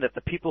understand that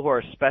the people who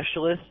are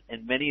specialists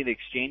in many of the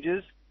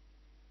exchanges,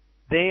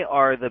 they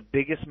are the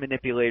biggest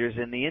manipulators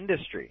in the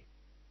industry.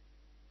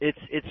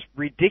 It's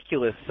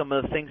ridiculous some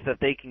of the things that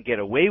they can get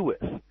away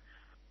with.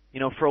 You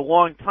know, for a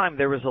long time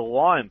there was a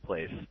law in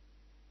place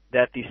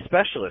that these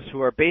specialists,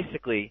 who are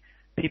basically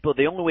people,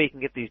 the only way you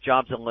can get these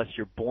jobs unless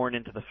you're born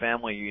into the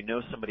family or you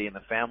know somebody in the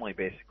family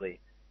basically,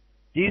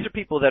 these are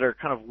people that are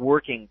kind of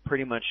working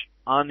pretty much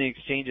on the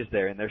exchanges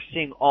there, and they're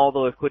seeing all the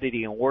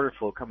liquidity and order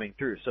flow coming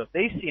through. So if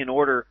they see an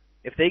order,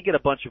 if they get a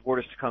bunch of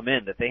orders to come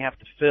in that they have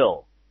to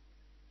fill,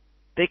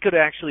 they could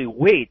actually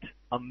wait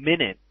a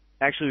minute,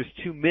 actually it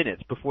was 2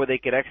 minutes before they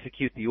could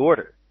execute the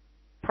order.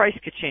 Price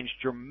could change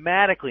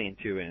dramatically in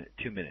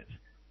 2 minutes.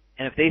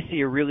 And if they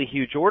see a really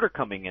huge order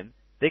coming in,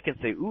 they can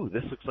say, ooh,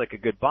 this looks like a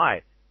good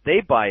buy.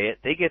 They buy it,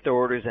 they get their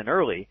orders in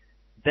early,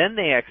 then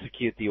they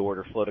execute the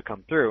order flow to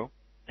come through,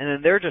 and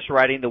then they're just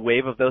riding the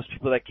wave of those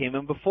people that came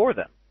in before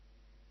them.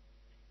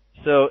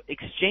 So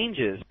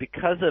exchanges,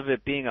 because of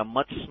it being a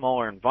much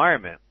smaller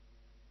environment,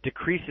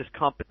 decreases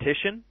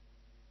competition,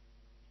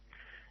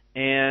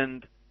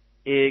 and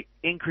it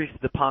increases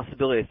the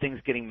possibility of things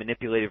getting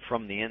manipulated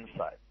from the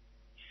inside.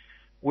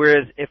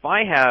 Whereas if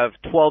I have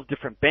 12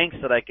 different banks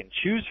that I can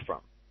choose from,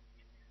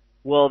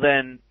 well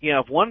then, you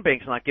know, if one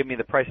bank's not giving me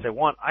the price I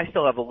want, I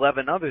still have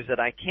 11 others that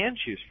I can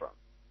choose from.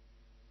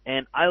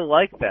 And I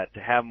like that, to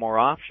have more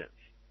options.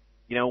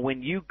 You know,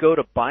 when you go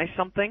to buy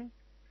something,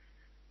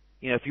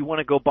 you know, if you want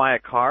to go buy a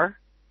car,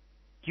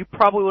 you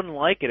probably wouldn't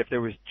like it if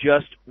there was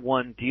just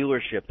one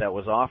dealership that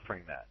was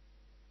offering that.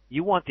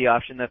 You want the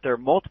option that there are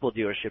multiple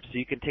dealerships so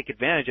you can take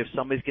advantage if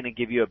somebody's going to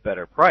give you a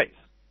better price.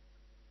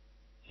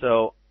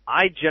 So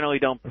I generally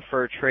don't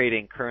prefer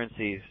trading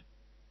currencies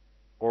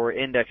or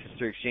indexes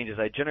through exchanges.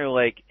 I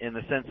generally like, in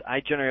the sense, I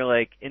generally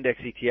like index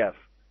ETF.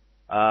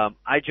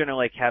 I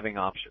generally like having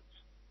options.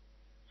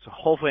 So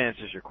hopefully that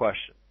answers your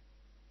question.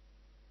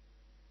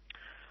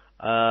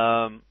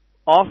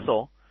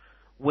 Also,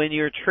 when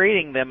you're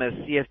trading them as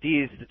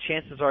CFDs, the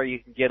chances are you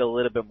can get a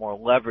little bit more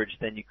leverage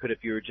than you could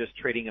if you were just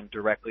trading them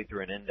directly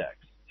through an index,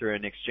 through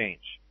an exchange.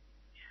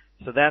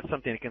 So that's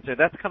something to consider.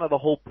 That's kind of the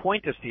whole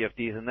point of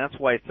CFDs, and that's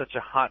why it's such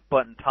a hot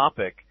button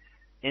topic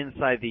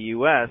inside the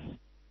U.S.,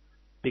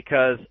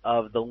 because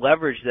of the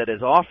leverage that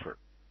is offered.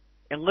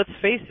 And let's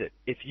face it,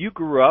 if you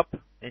grew up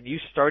and you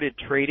started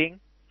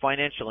trading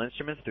financial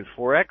instruments through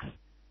Forex,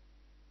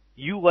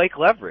 you like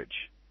leverage.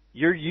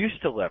 You're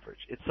used to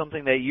leverage. It's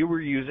something that you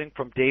were using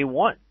from day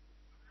one.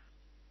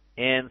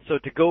 And so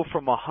to go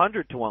from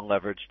 100 to 1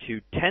 leverage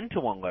to 10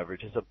 to 1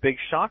 leverage is a big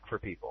shock for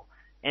people.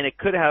 And it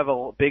could have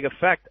a big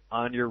effect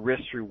on your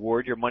risk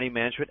reward, your money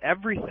management,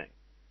 everything.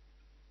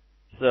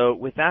 So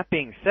with that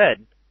being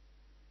said,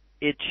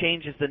 it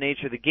changes the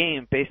nature of the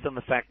game based on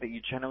the fact that you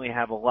generally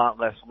have a lot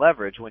less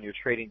leverage when you're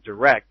trading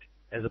direct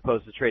as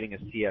opposed to trading a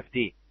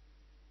CFD.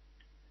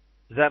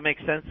 Does that make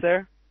sense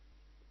there?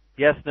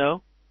 Yes,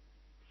 no?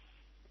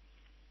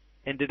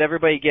 And did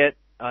everybody get,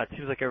 it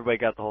seems like everybody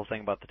got the whole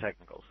thing about the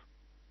technicals.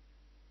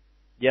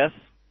 Yes?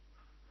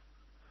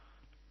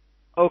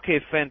 Okay,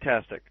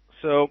 fantastic.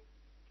 So,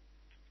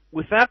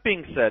 with that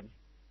being said,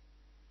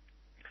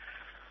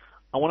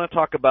 I want to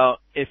talk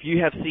about, if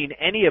you have seen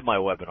any of my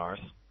webinars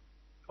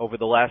over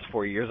the last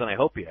 4 years, and I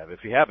hope you have.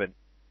 If you haven't,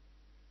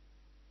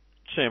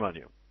 shame on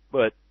you.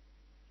 But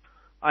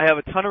I have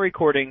a ton of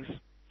recordings,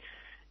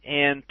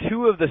 and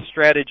 2 of the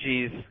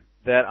strategies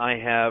that I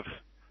have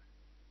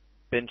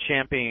been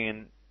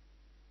championing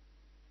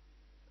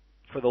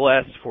for the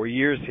last 4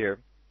 years here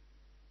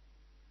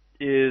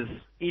is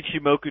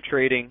Ichimoku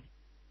trading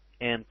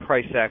and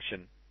price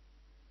action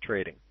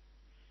trading.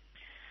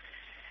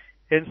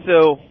 And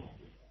so,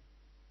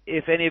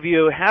 if any of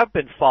you have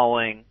been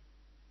following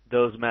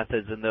those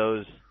methods and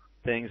those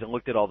things and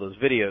looked at all those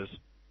videos,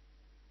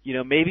 you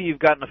know, maybe you've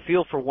gotten a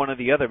feel for one or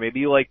the other. Maybe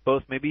you like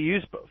both, maybe you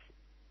use both.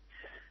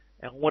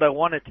 And what I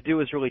wanted to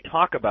do is really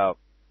talk about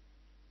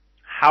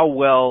how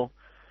well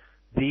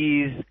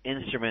these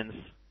instruments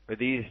or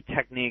these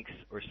techniques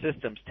or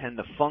systems tend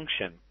to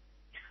function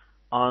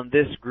on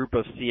this group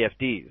of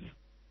CFDs.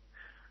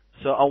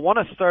 So I want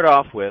to start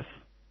off with,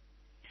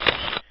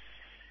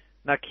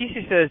 now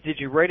Kisi says, did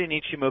you write an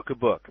Ichimoku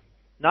book?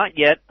 Not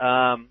yet.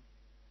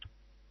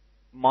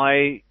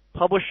 My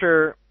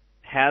publisher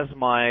has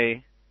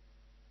my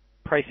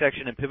price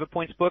action and pivot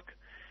points book.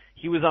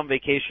 He was on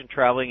vacation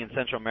traveling in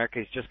Central America.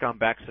 He's just gone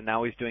back, so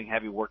now he's doing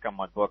heavy work on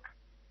my book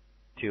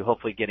to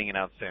hopefully getting it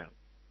out soon.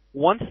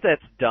 Once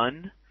that's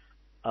done,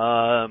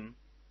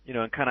 you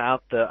know, and kind of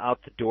out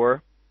the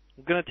door,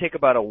 I'm going to take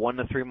about a 1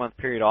 to 3 month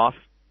period off,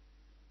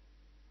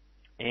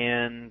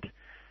 and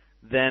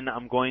then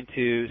I'm going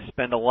to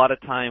spend a lot of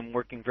time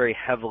working very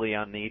heavily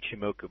on the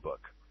Ichimoku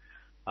book.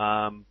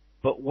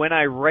 But when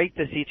I write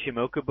this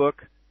Ichimoku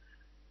book,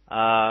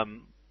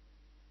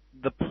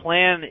 the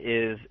plan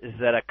is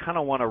that I kind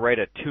of want to write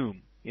a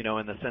tome, you know,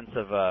 in the sense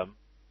of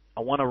I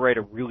want to write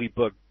a really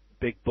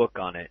big book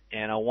on it,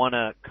 and I want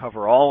to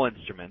cover all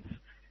instruments,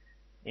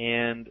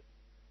 And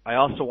I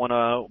also want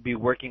to be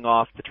working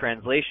off the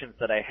translations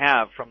that I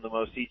have from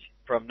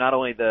from not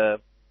only the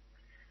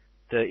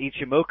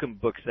Ichimoku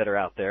books that are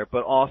out there,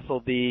 but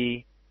also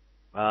the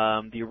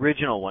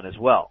original one as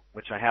well,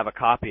 which I have a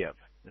copy of.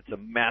 It's a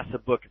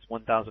massive book. It's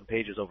 1,000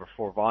 pages over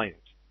 4 volumes.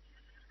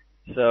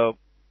 So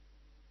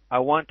I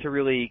want to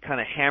really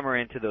kind of hammer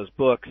into those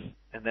books,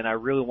 and then I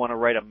really want to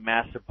write a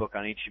massive book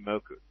on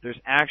Ichimoku. There's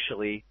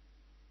actually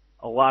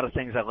a lot of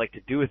things I'd like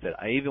to do with it.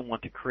 I even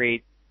want to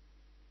create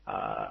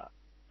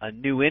a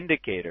new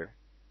indicator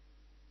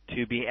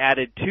to be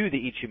added to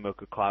the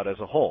Ichimoku cloud as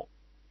a whole.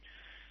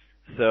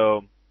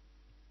 So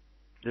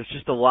there's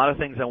just a lot of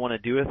things I want to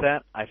do with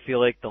that. I feel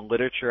like the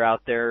literature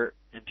out there,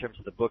 in terms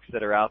of the books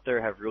that are out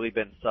there, have really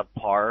been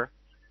subpar,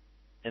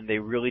 and they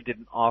really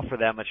didn't offer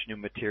that much new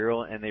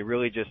material, and they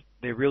really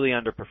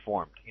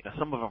underperformed.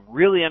 Some of them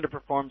really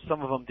underperformed,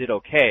 some of them did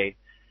okay,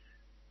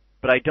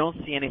 but I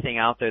don't see anything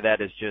out there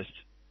that is just,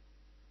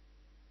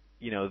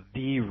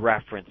 the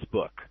reference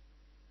book.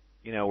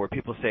 Where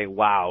people say,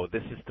 wow,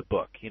 this is the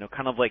book.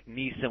 Kind of like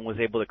Neeson was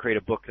able to create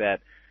a book that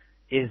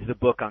is the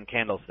book on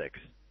candlesticks,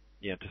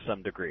 to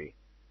some degree.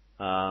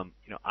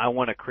 I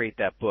want to create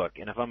that book.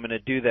 And if I'm going to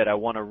do that, I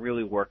want to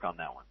really work on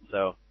that one.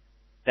 So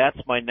that's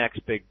my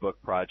next big book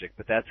project,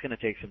 but that's going to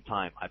take some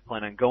time. I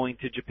plan on going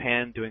to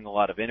Japan, doing a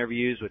lot of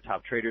interviews with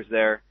top traders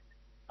there.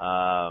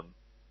 And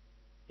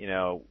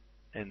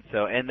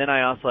then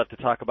I also have to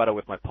talk about it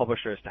with my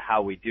publisher as to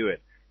how we do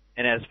it.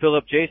 And as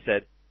Philip J.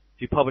 said,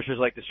 do publishers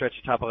like to stretch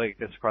a topic like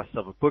this across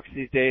several books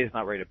these days,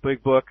 not write a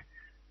big book?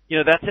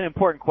 That's an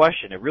important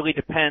question. It really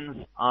depends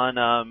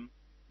on,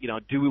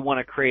 do we want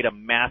to create a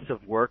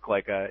massive work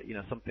like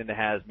something that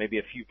has maybe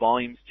a few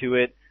volumes to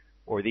it,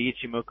 or the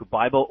Ichimoku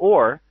Bible,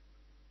 or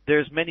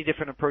there's many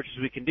different approaches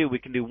we can do. We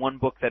can do one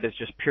book that is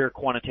just pure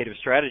quantitative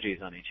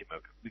strategies on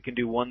Ichimoku. We can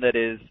do one that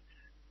is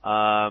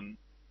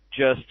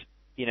just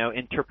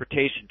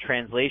interpretation,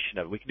 translation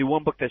of it. We can do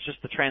one book that's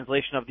just the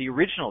translation of the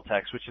original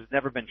text, which has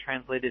never been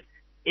translated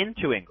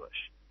into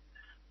English.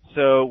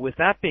 So with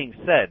that being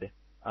said,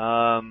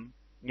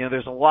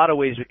 there's a lot of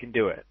ways we can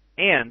do it.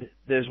 And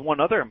there's one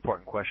other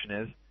important question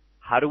is,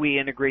 how do we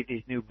integrate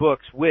these new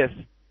books with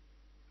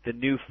the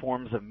new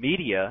forms of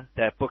media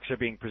that books are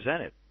being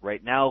presented?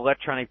 Right now,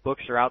 electronic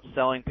books are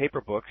outselling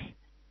paper books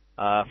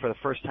for the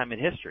first time in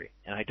history.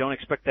 And I don't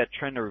expect that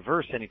trend to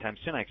reverse anytime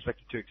soon. I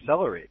expect it to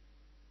accelerate.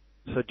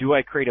 So do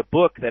I create a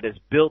book that is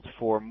built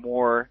for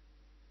more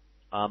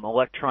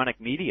electronic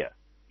media,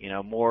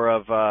 more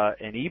of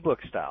an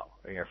ebook style,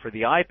 for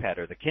the iPad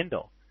or the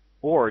Kindle?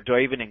 Or do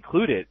I even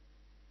include it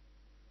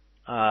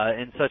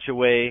in such a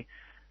way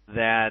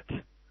that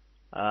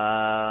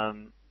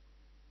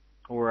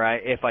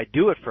if I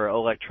do it for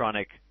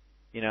electronic,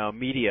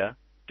 media,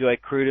 do I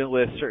create it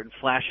with certain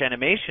flash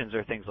animations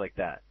or things like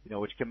that,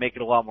 which can make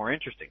it a lot more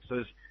interesting?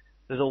 So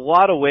there's a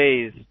lot of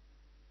ways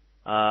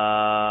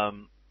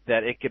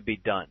that it could be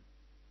done.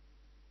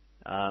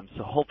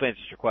 So hopefully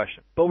answers your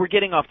question. But we're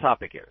getting off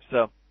topic here.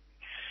 So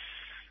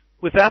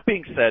with that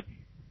being said,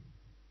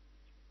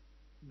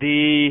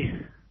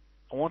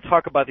 I want to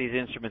talk about these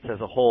instruments as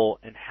a whole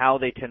and how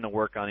they tend to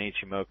work on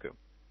Ichimoku.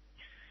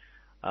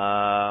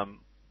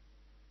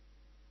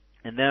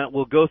 And then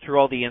we'll go through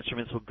all the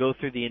instruments, we'll go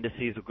through the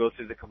indices, we'll go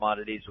through the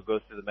commodities, we'll go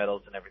through the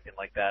metals and everything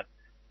like that.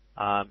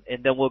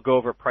 And then we'll go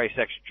over price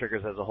action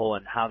triggers as a whole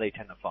and how they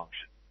tend to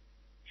function.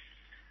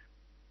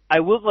 I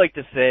would like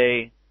to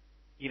say,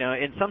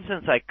 in some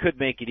sense I could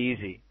make it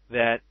easy,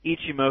 that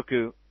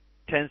Ichimoku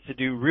tends to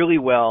do really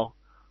well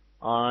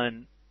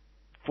on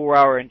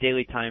 4-hour and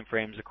daily time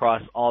frames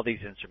across all these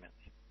instruments.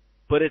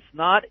 But it's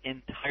not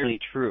entirely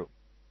true.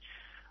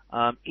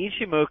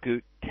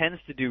 Ichimoku tends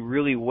to do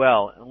really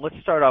well, and let's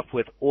start off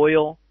with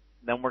oil,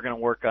 then we're going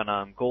to work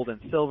on gold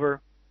and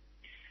silver,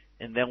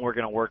 and then we're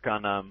going to work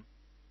on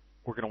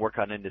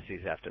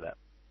indices after that.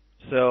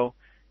 So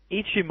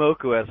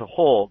Ichimoku as a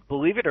whole,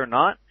 believe it or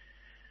not,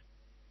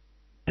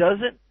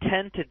 doesn't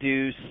tend to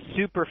do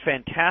super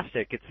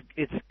fantastic.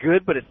 It's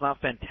good, but it's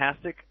not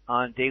fantastic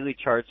on daily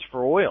charts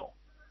for oil.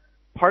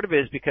 Part of it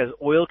is because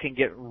oil can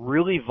get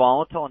really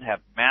volatile and have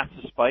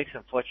massive spikes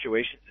and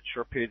fluctuations in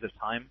short periods of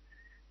time.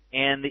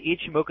 And the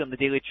Ichimoku on the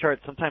daily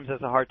chart sometimes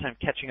has a hard time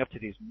catching up to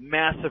these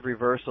massive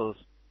reversals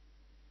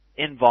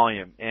in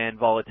volume and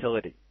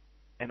volatility.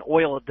 And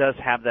oil does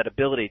have that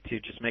ability to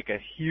just make a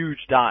huge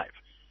dive,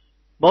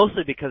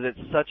 mostly because it's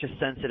such a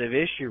sensitive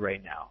issue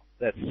right now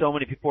that so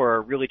many people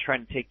are really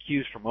trying to take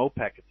cues from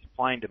OPEC and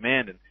supply and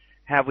demand and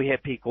have we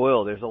hit peak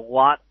oil. There's a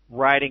lot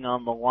riding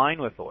on the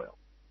line with oil.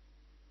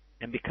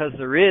 And because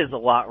there is a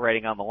lot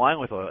riding on the line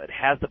with oil, it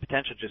has the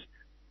potential to just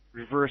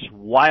reverse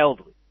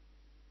wildly.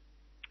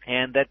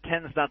 And that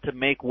tends not to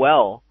make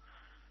well,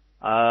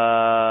 work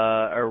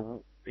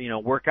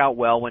out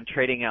well when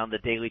trading on the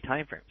daily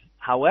time frames.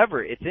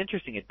 However, it's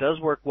interesting. It does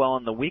work well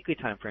on the weekly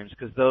time frames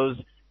because those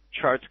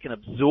charts can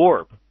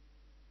absorb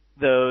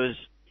those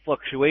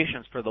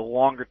fluctuations for the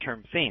longer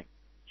term theme.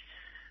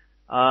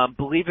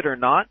 Believe it or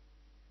not,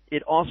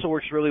 it also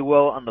works really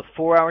well on the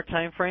 4-hour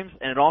time frames,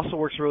 and it also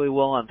works really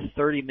well on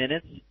 30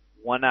 minutes,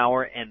 1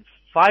 hour, and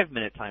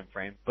 5-minute time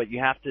frame, but you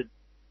have to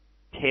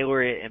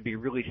tailor it and be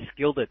really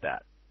skilled at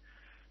that.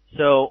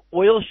 So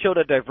oil showed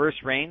a diverse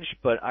range,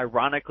 but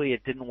ironically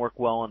it didn't work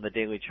well on the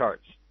daily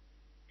charts.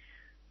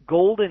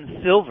 Gold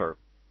and silver.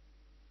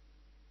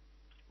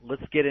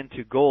 Let's get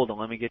into gold, and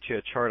let me get you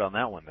a chart on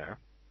that one there.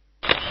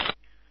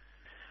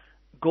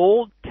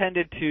 Gold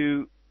tended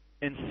to,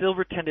 and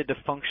silver tended to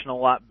function a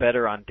lot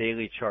better on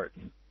daily charts.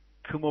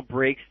 Kumo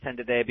breaks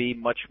tended to be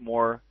much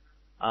more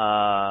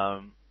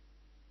solid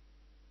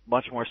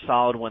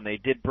when they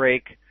did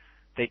break.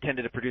 They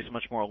tended to produce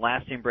much more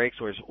lasting breaks,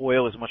 whereas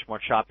oil is much more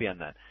choppy on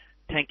that.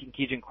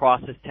 Tenkan-Kijun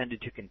crosses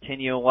tended to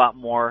continue a lot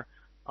more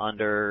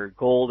under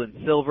gold and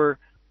silver,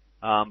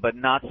 but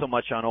not so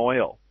much on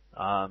oil.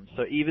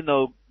 So even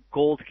though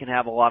gold can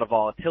have a lot of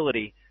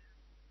volatility,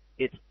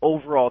 its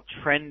overall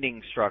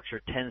trending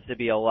structure tends to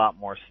be a lot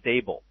more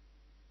stable.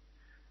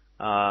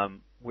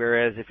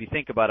 Whereas if you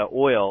think about it,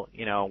 oil,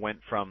 went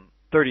from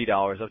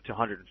 $30 up to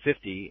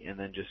 $150 and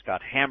then just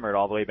got hammered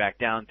all the way back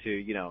down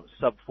to,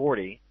 sub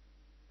 40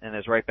 and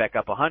is right back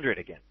up 100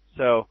 again.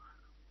 So,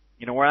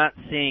 we're not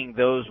seeing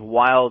those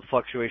wild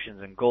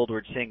fluctuations in gold.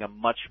 We're seeing a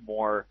much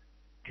more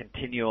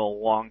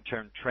continual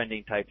long-term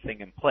trending type thing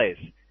in place.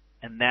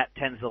 And that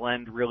tends to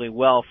lend really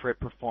well for it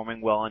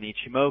performing well on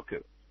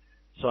Ichimoku.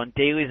 So on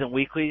dailies and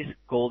weeklies,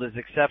 gold is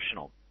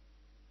exceptional.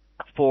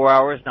 4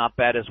 hours, not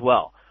bad as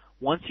well.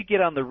 Once you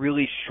get on the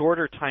really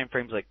shorter time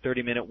frames like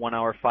 30-minute, 1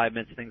 hour, 5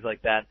 minutes, things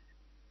like that,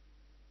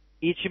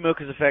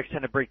 Ichimoku's effects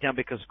tend to break down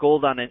because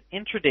gold on an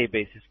intraday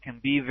basis can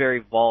be very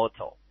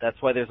volatile. That's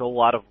why there's a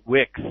lot of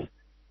wicks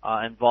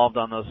involved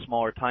on those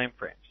smaller time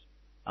frames.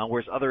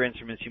 Whereas other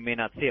instruments you may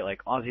not see it,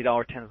 like Aussie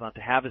dollar tends not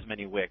to have as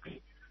many wicks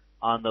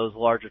on those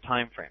larger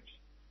time frames,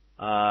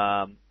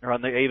 or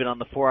even on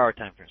the 4 hour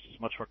time frames.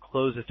 It's much more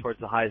closes towards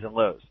the highs and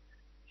lows.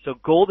 So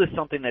gold is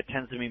something that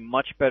tends to be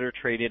much better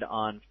traded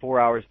on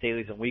 4 hours,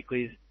 dailies, and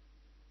weeklies.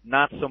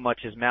 Not so much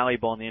as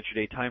malleable in the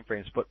intraday time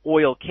frames, but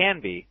oil can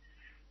be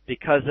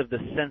because of the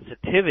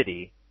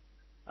sensitivity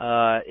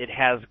it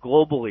has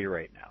globally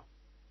right now.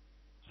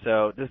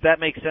 So does that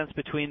make sense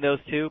between those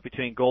two,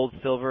 between gold,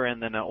 silver,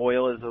 and then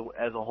oil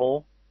as a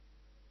whole?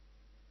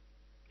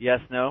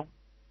 Yes, no?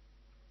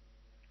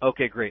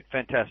 Okay, great,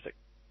 fantastic.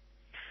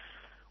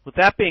 With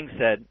that being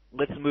said,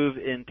 let's move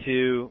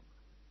into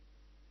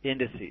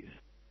indices.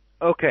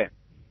 Okay.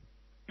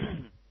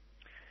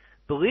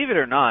 Believe it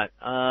or not,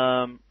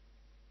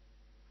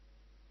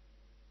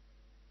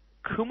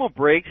 Kumo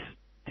breaks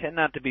tend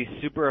not to be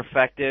super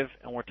effective,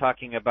 and we're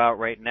talking about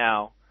right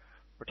now,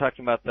 we're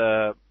talking about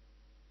the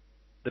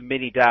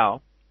mini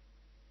Dow,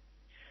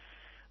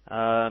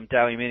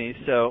 Dowie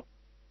minis. So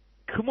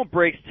Kumo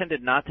breaks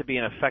tended not to be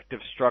an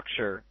effective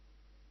structure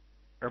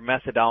or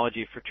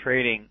methodology for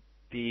trading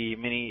the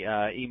mini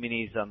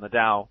E-minis on the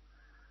Dow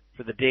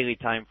for the daily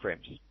time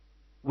frames.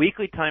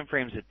 Weekly time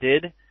frames it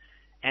did,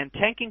 and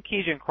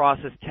Tenkan-Kijun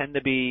crosses tend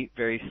to be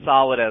very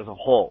solid as a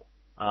whole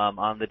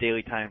on the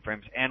daily time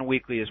frames and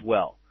weekly as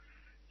well.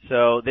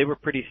 So they were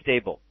pretty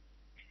stable.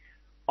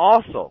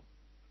 Also,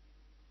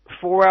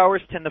 4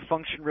 hours tend to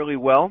function really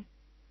well,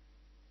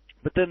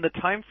 but then the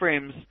time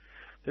frames,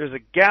 there's a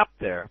gap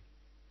there.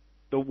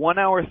 The 1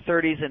 hour,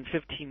 30s, and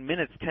 15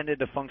 minutes tended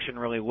to function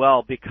really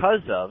well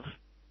because of,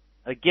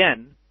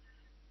 again,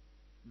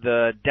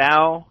 the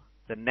Dow,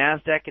 the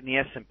NASDAQ, and the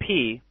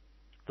S&P,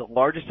 the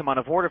largest amount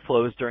of order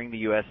flows during the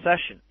U.S.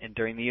 session. And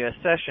during the U.S.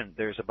 session,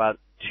 there's about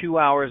 2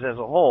 hours as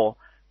a whole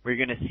where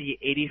you're going to see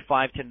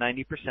 85 to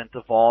 90%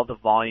 of all the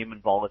volume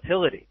and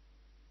volatility.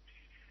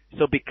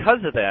 So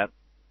because of that,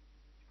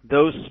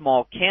 those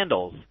small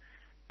candles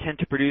tend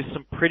to produce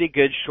some pretty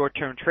good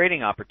short-term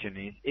trading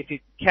opportunities if you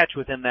catch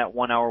within that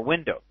 1 hour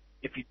window.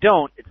 If you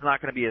don't, it's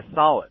not going to be as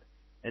solid.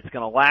 It's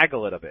going to lag a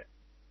little bit.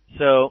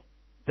 So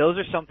those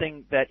are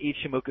something that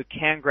Ichimoku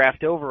can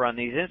graft over on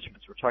these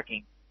instruments. We're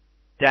talking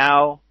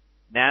Dow,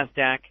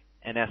 NASDAQ,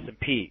 and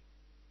S&P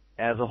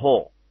as a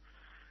whole.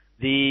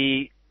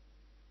 The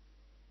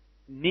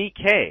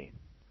Nikkei,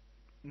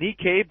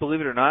 believe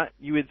it or not,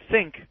 you would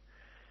think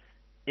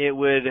it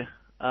would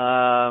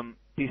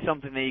be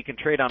something that you can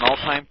trade on all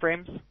time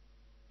frames,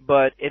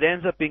 but it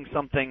ends up being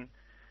something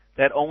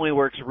that only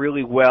works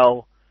really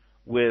well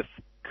with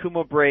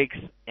Kumo breaks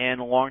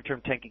and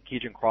long-term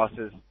Tenkan-Kijun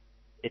crosses.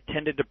 It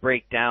tended to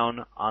break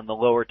down on the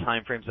lower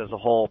time frames as a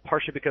whole,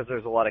 partially because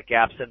there's a lot of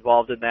gaps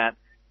involved in that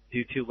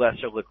due to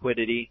lesser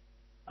liquidity.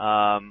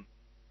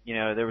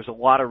 There was a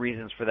lot of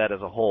reasons for that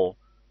as a whole,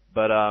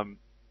 but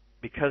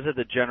because of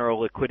the general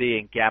liquidity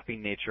and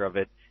gapping nature of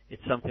it,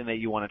 it's something that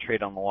you want to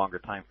trade on the longer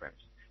time frames.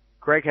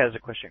 Greg has a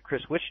question.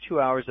 Chris, which 2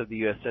 hours of the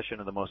U.S. session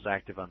are the most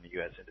active on the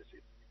U.S.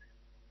 indices?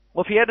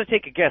 Well, if you had to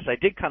take a guess, I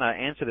did kind of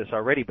answer this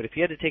already, but if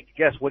you had to take a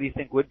guess, what do you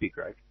think would be,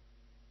 Greg?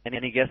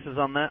 Any guesses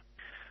on that?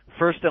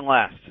 First and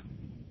last.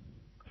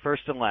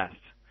 First and last.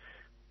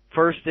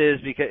 First is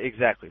because,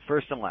 exactly,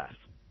 first and last.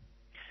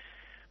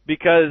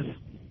 Because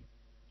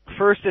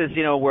first is,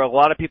 where a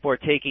lot of people are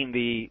taking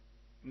the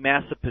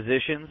massive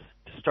positions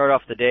to start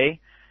off the day,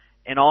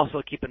 and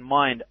also keep in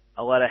mind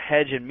a lot of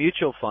hedge and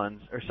mutual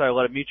funds, a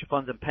lot of mutual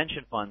funds and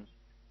pension funds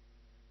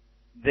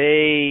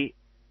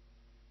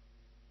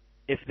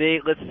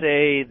let's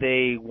say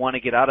they want to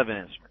get out of an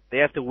instrument, they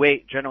have to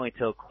wait generally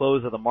till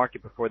close of the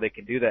market before they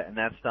can do that, and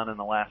that's done in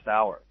the last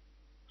hour.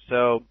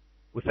 So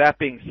with that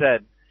being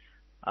said,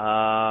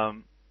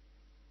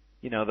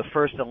 the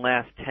first and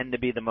last tend to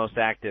be the most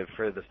active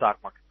for the stock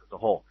market as a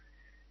whole.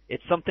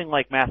 It's something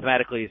like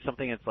mathematically,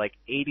 something that's like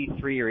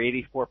 83 or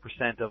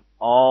 84% of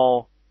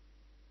all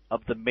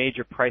of the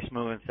major price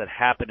movements that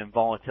happen in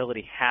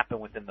volatility happen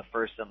within the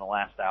first and the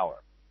last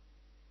hour.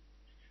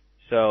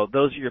 So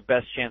those are your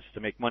best chances to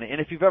make money.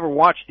 And if you've ever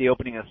watched the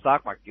opening of the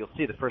stock market, you'll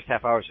see the first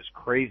half hour is just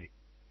crazy,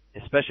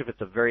 especially if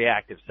it's a very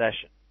active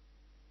session.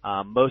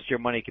 Most of your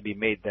money can be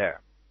made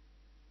there.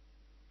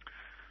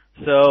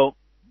 So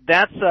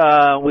that's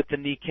with the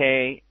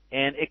Nikkei,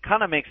 and it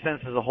kind of makes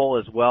sense as a whole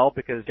as well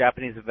because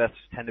Japanese investors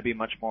tend to be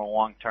much more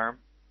long-term.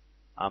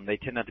 They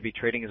tend not to be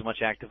trading as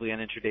much actively on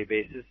an intraday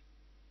basis.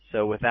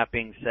 So with that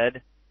being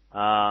said,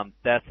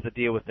 that's the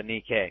deal with the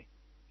Nikkei.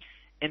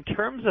 In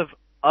terms of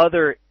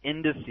other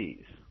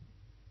indices,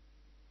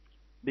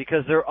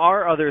 because there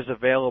are others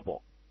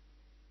available,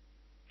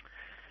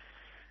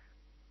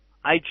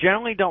 I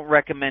generally don't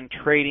recommend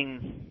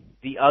trading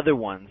the other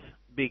ones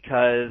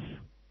because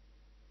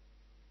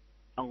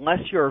unless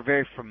you're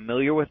very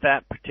familiar with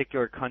that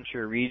particular country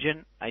or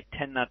region, I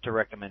tend not to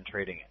recommend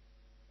trading it.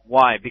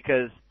 Why?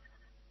 Because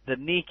the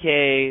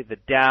Nikkei, the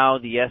Dow,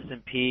 the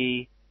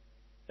S&P,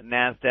 the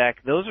NASDAQ,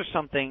 those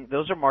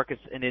are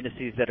markets and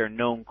indices that are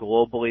known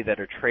globally, that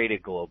are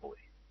traded globally.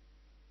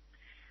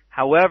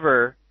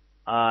 However,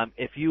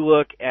 if you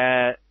look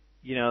at,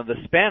 the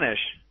Spanish,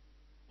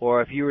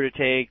 or if you were to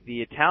take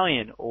the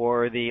Italian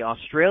or the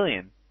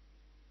Australian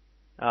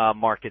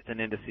markets and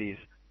indices,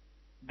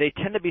 they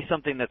tend to be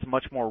something that's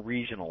much more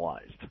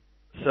regionalized.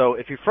 So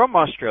if you're from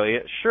Australia,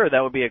 sure, that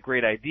would be a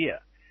great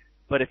idea.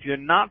 But if you're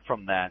not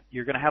from that,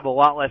 you're going to have a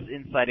lot less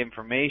inside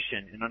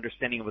information and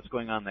understanding of what's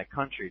going on in that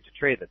country to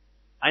trade it.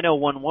 I know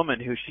one woman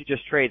who she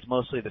just trades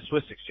mostly the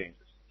Swiss exchanges.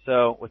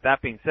 So with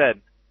that being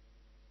said,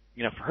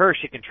 for her,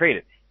 she can trade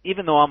it.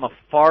 Even though I'm a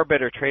far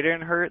better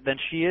trader than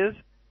she is,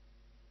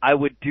 I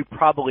would do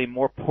probably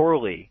more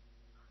poorly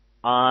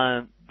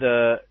on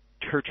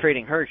her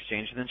trading her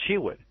exchange than she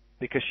would,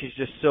 because she's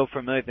just so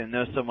familiar and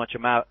knows so much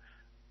about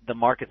the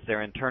markets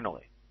there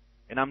internally.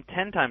 And I'm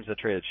 10 times the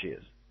trader she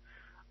is.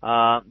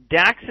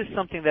 DAX is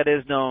something that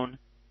is known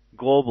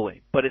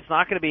globally, but it's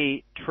not going to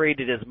be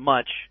traded as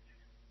much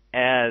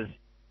as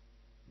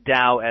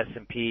Dow,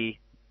 S&P,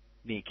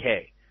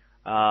 Nikkei.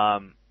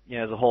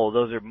 As a whole,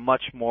 those are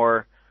much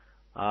more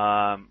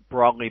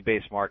broadly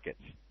based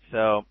markets.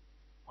 So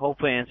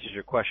hopefully answers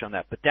your question on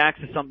that. But DAX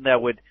is something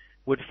that would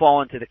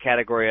fall into the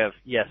category of,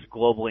 yes,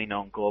 globally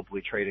known,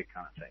 globally traded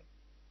kind of thing.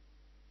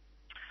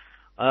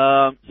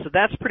 So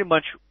that's pretty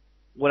much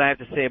what I have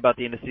to say about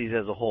the indices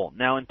as a whole.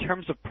 Now, in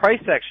terms of price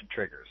action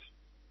triggers,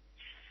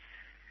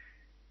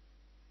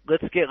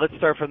 let's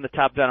start from the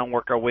top down and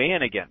work our way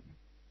in again.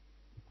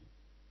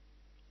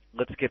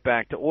 Let's get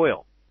back to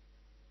oil.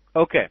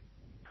 Okay.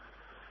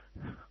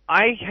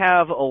 I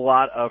have a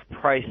lot of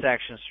price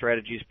action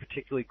strategies,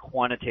 particularly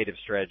quantitative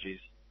strategies,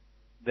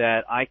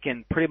 that I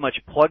can pretty much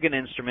plug an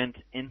instrument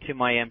into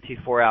my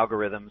MT4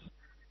 algorithms,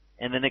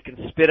 and then it can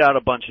spit out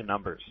a bunch of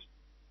numbers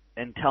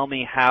and tell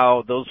me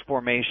how those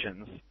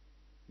formations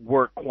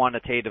work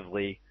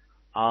quantitatively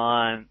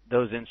on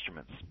those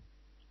instruments.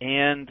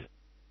 And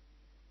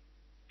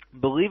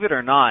believe it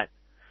or not,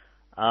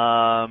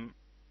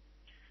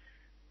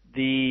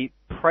 the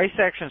price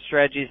action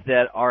strategies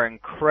that are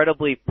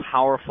incredibly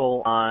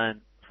powerful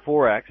on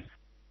Forex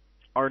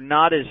are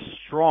not as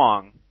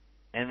strong,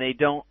 and they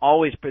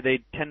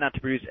tend not to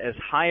produce as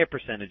high a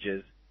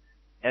percentages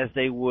as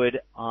they would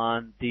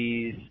on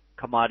these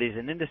commodities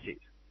and indices.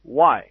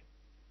 Why?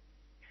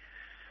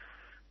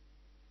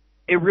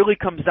 It really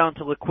comes down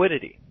to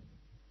liquidity.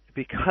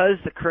 Because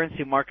the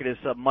currency market is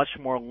a much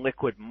more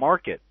liquid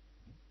market,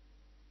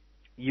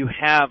 you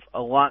have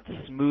a lot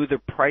smoother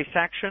price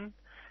action,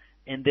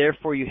 and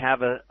therefore you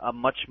have a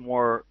much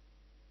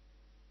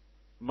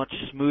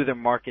smoother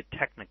market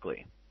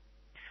technically.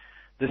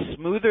 The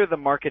smoother the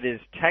market is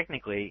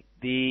technically,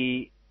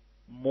 the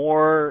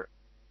more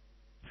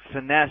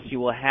finesse you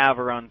will have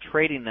around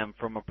trading them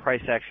from a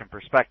price action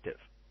perspective.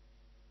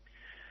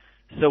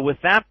 So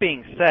with that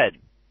being said,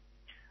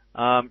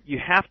 you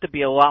have to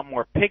be a lot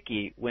more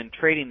picky when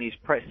trading these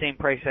same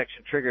price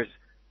action triggers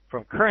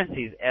from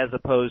currencies as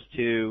opposed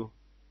to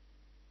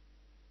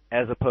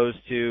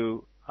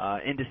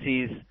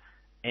indices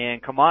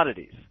and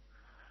commodities.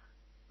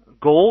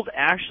 Gold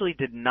actually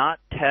did not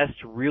test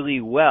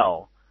really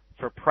well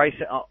for price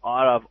out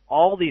of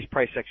all these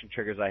price action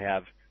triggers I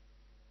have,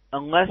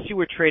 unless you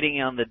were trading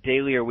on the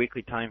daily or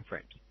weekly time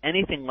frames.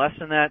 Anything less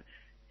than that,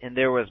 and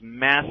there was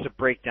massive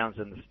breakdowns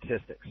in the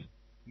statistics.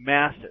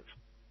 Massive.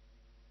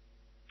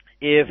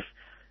 If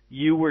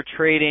you were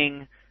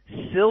trading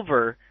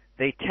silver,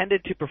 they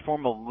tended to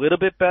perform a little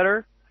bit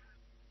better,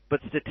 but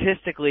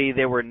statistically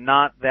they were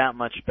not that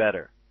much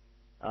better.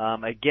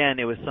 Again,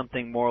 it was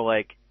something more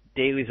like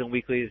dailies and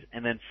weeklies,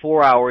 and then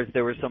 4 hours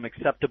there were some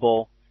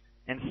acceptable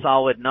and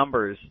solid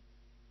numbers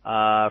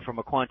from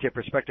a quantitative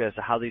perspective as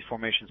to how these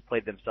formations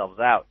played themselves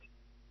out.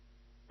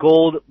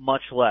 Gold,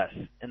 much less,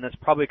 and that's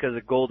probably because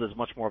the gold is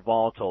much more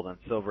volatile than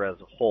silver as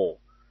a whole.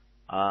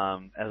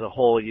 As a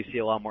whole, you see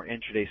a lot more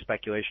intraday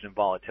speculation and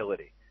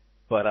volatility,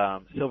 but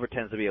silver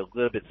tends to be a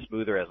little bit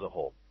smoother as a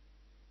whole.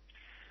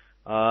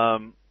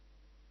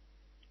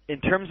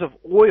 In terms of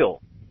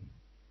oil,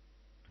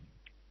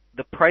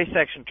 the price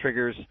action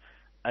triggers,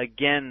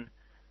 again,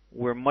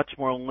 were much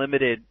more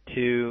limited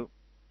to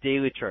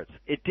daily charts.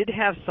 It did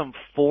have some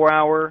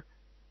 4-hour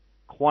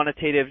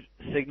quantitative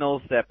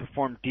signals that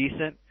performed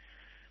decent,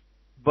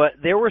 but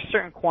there were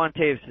certain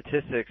quantitative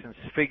statistics and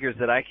figures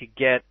that I could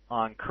get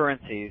on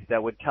currencies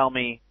that would tell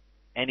me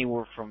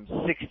anywhere from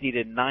 60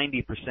 to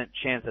 90%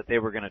 chance that they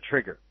were going to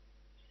trigger.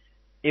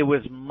 It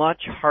was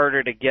much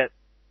harder to get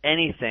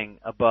anything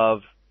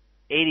above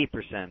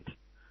 80%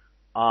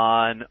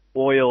 on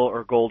oil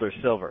or gold or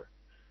silver.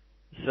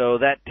 So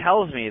that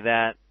tells me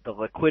that the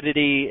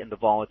liquidity and the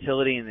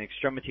volatility and the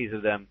extremities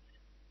of them,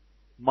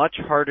 much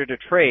harder to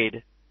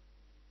trade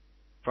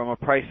from a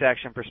price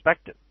action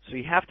perspective. So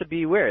you have to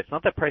be aware. It's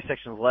not that price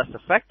action is less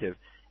effective.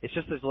 It's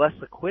just there's less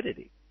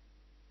liquidity.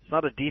 It's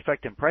not a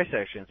defect in price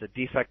action. It's a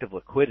defect of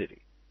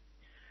liquidity.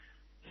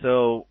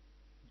 So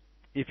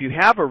if you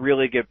have a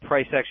really good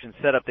price action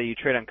setup that you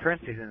trade on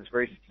currencies and it's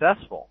very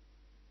successful,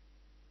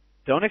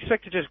 don't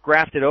expect to just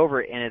graft it over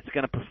and it's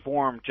going to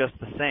perform just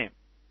the same.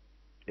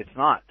 It's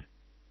not.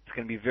 It's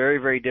going to be very,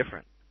 very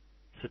different.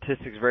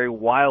 Statistics vary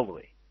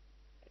wildly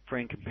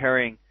in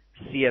comparing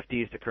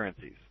CFDs to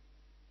currencies.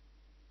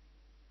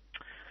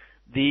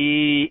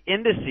 The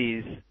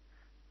indices,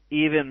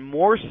 even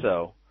more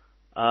so,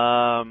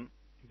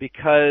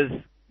 because,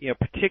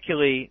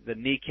 particularly the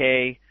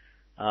Nikkei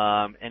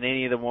and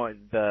any of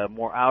the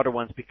more outer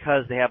ones,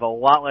 because they have a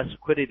lot less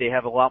liquidity, they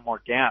have a lot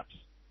more gaps.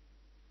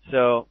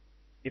 So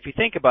if you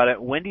think about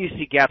it, when do you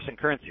see gaps in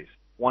currencies?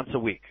 Once a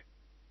week.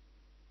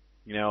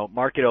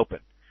 Market open.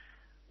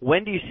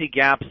 When do you see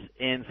gaps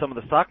in some of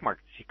the stock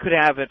markets? You could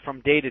have it from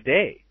day to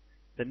day.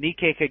 The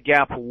Nikkei could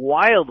gap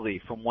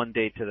wildly from one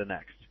day to the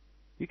next.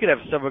 You could have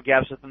several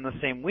gaps within the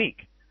same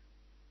week.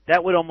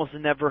 That would almost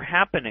never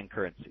happen in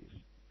currencies.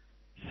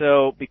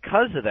 So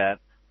because of that,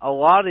 a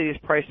lot of these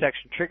price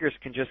action triggers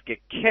can just get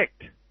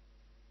kicked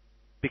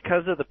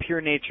because of the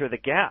pure nature of the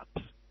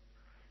gaps.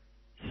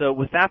 So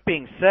with that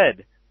being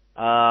said,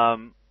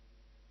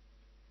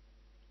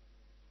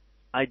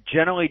 I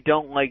generally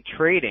don't like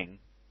trading,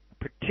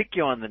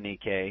 particularly on the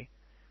Nikkei,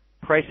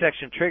 price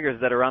action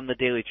triggers that are on the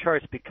daily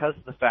charts because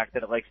of the fact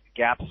that it likes to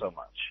gap so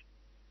much.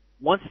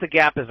 Once the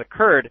gap has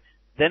occurred,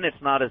 then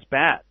it's not as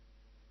bad.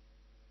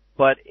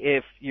 But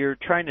if you're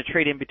trying to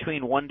trade in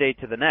between one day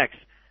to the next,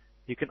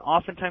 you can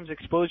oftentimes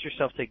expose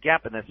yourself to a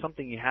gap, and that's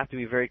something you have to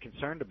be very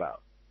concerned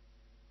about.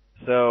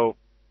 So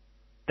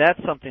that's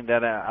something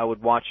that I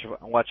would watch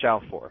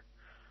out for.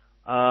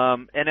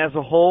 And as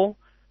a whole,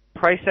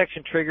 price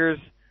action triggers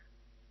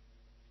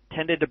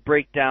tended to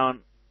break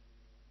down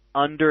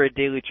under a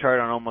daily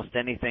chart on almost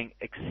anything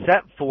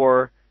except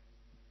for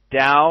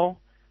Dow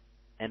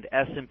and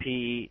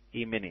S&P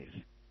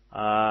E-minis.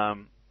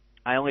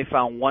 I only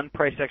found one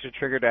price action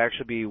trigger to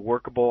actually be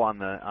workable on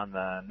the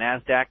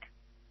NASDAQ.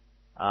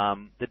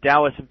 The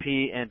Dow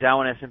S&P and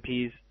Dow and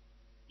S&P's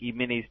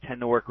E-minis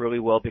tend to work really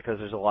well because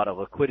there's a lot of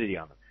liquidity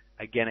on them.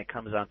 Again, it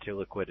comes down to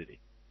liquidity.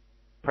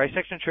 Price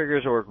action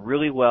triggers work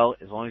really well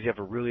as long as you have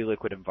a really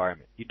liquid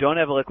environment. You don't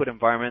have a liquid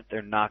environment,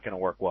 they're not going to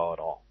work well at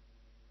all.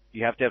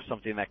 You have to have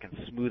something that can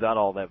smooth out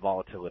all that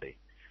volatility.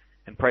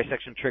 And price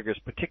action triggers,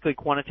 particularly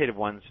quantitative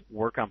ones,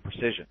 work on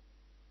precision.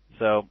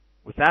 So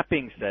with that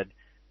being said,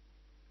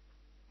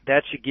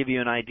 that should give you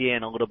an idea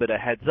and a little bit of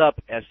heads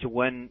up as to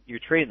when you're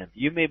trading them.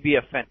 You may be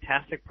a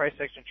fantastic price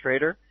action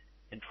trader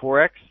in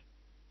Forex,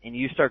 and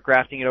you start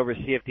grafting it over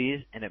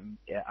CFDs, and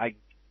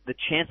the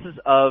chances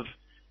of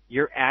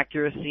your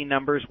accuracy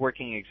numbers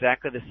working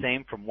exactly the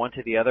same from one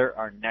to the other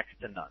are next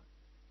to none.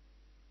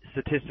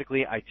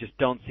 Statistically, I just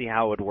don't see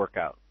how it would work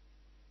out.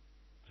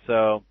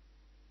 So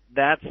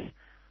that's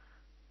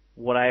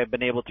what I have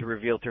been able to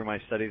reveal through my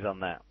studies on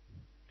that.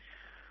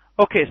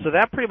 Okay, so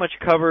that pretty much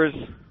covers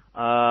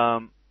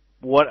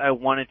what I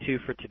wanted to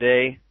for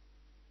today.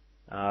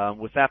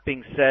 With that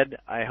being said,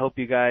 I hope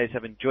you guys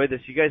have enjoyed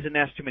this. You guys didn't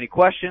ask too many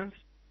questions,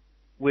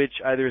 which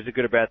either is a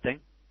good or bad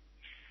thing.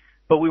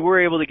 But we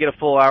were able to get a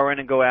full hour in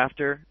and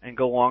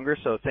go longer,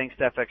 so thanks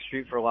to FX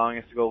Street for allowing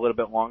us to go a little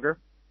bit longer.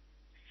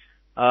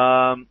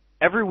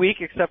 Every week,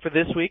 except for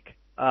this week,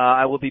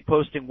 I will be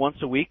posting once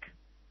a week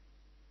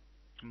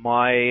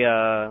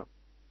my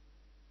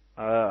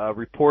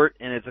report,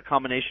 and it's a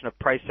combination of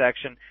price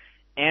action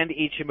and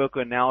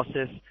Ichimoku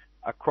analysis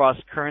across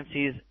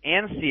currencies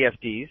and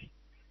CFDs.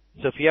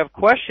 So if you have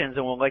questions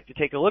and would like to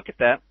take a look at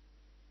that,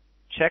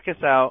 check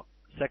us out,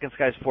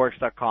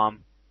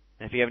 secondskiesforex.com.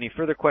 And if you have any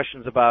further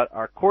questions about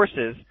our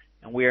courses,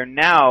 and we are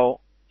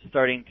now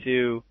starting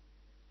to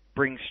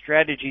bring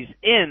strategies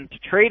into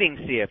trading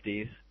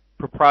CFDs,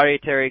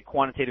 proprietary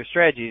quantitative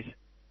strategies,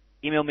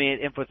 email me at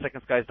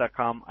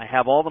info@secondskies.com. I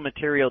have all the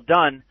material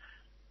done.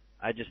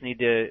 I just need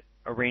to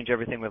arrange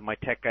everything with my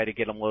tech guy to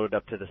get them loaded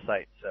up to the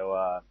site.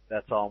 So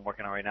that's all I'm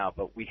working on right now.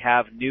 But we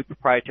have new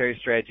proprietary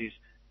strategies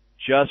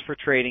just for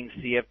trading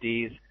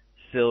CFDs,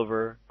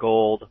 silver,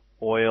 gold,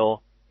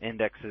 oil,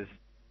 indexes,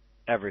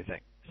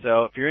 everything.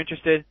 So if you're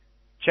interested,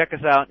 check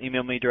us out.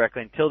 Email me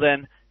directly. Until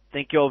then,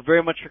 thank you all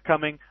very much for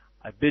coming.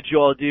 I bid you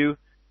all adieu.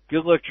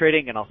 Good luck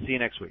trading, and I'll see you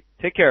next week.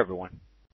 Take care, everyone.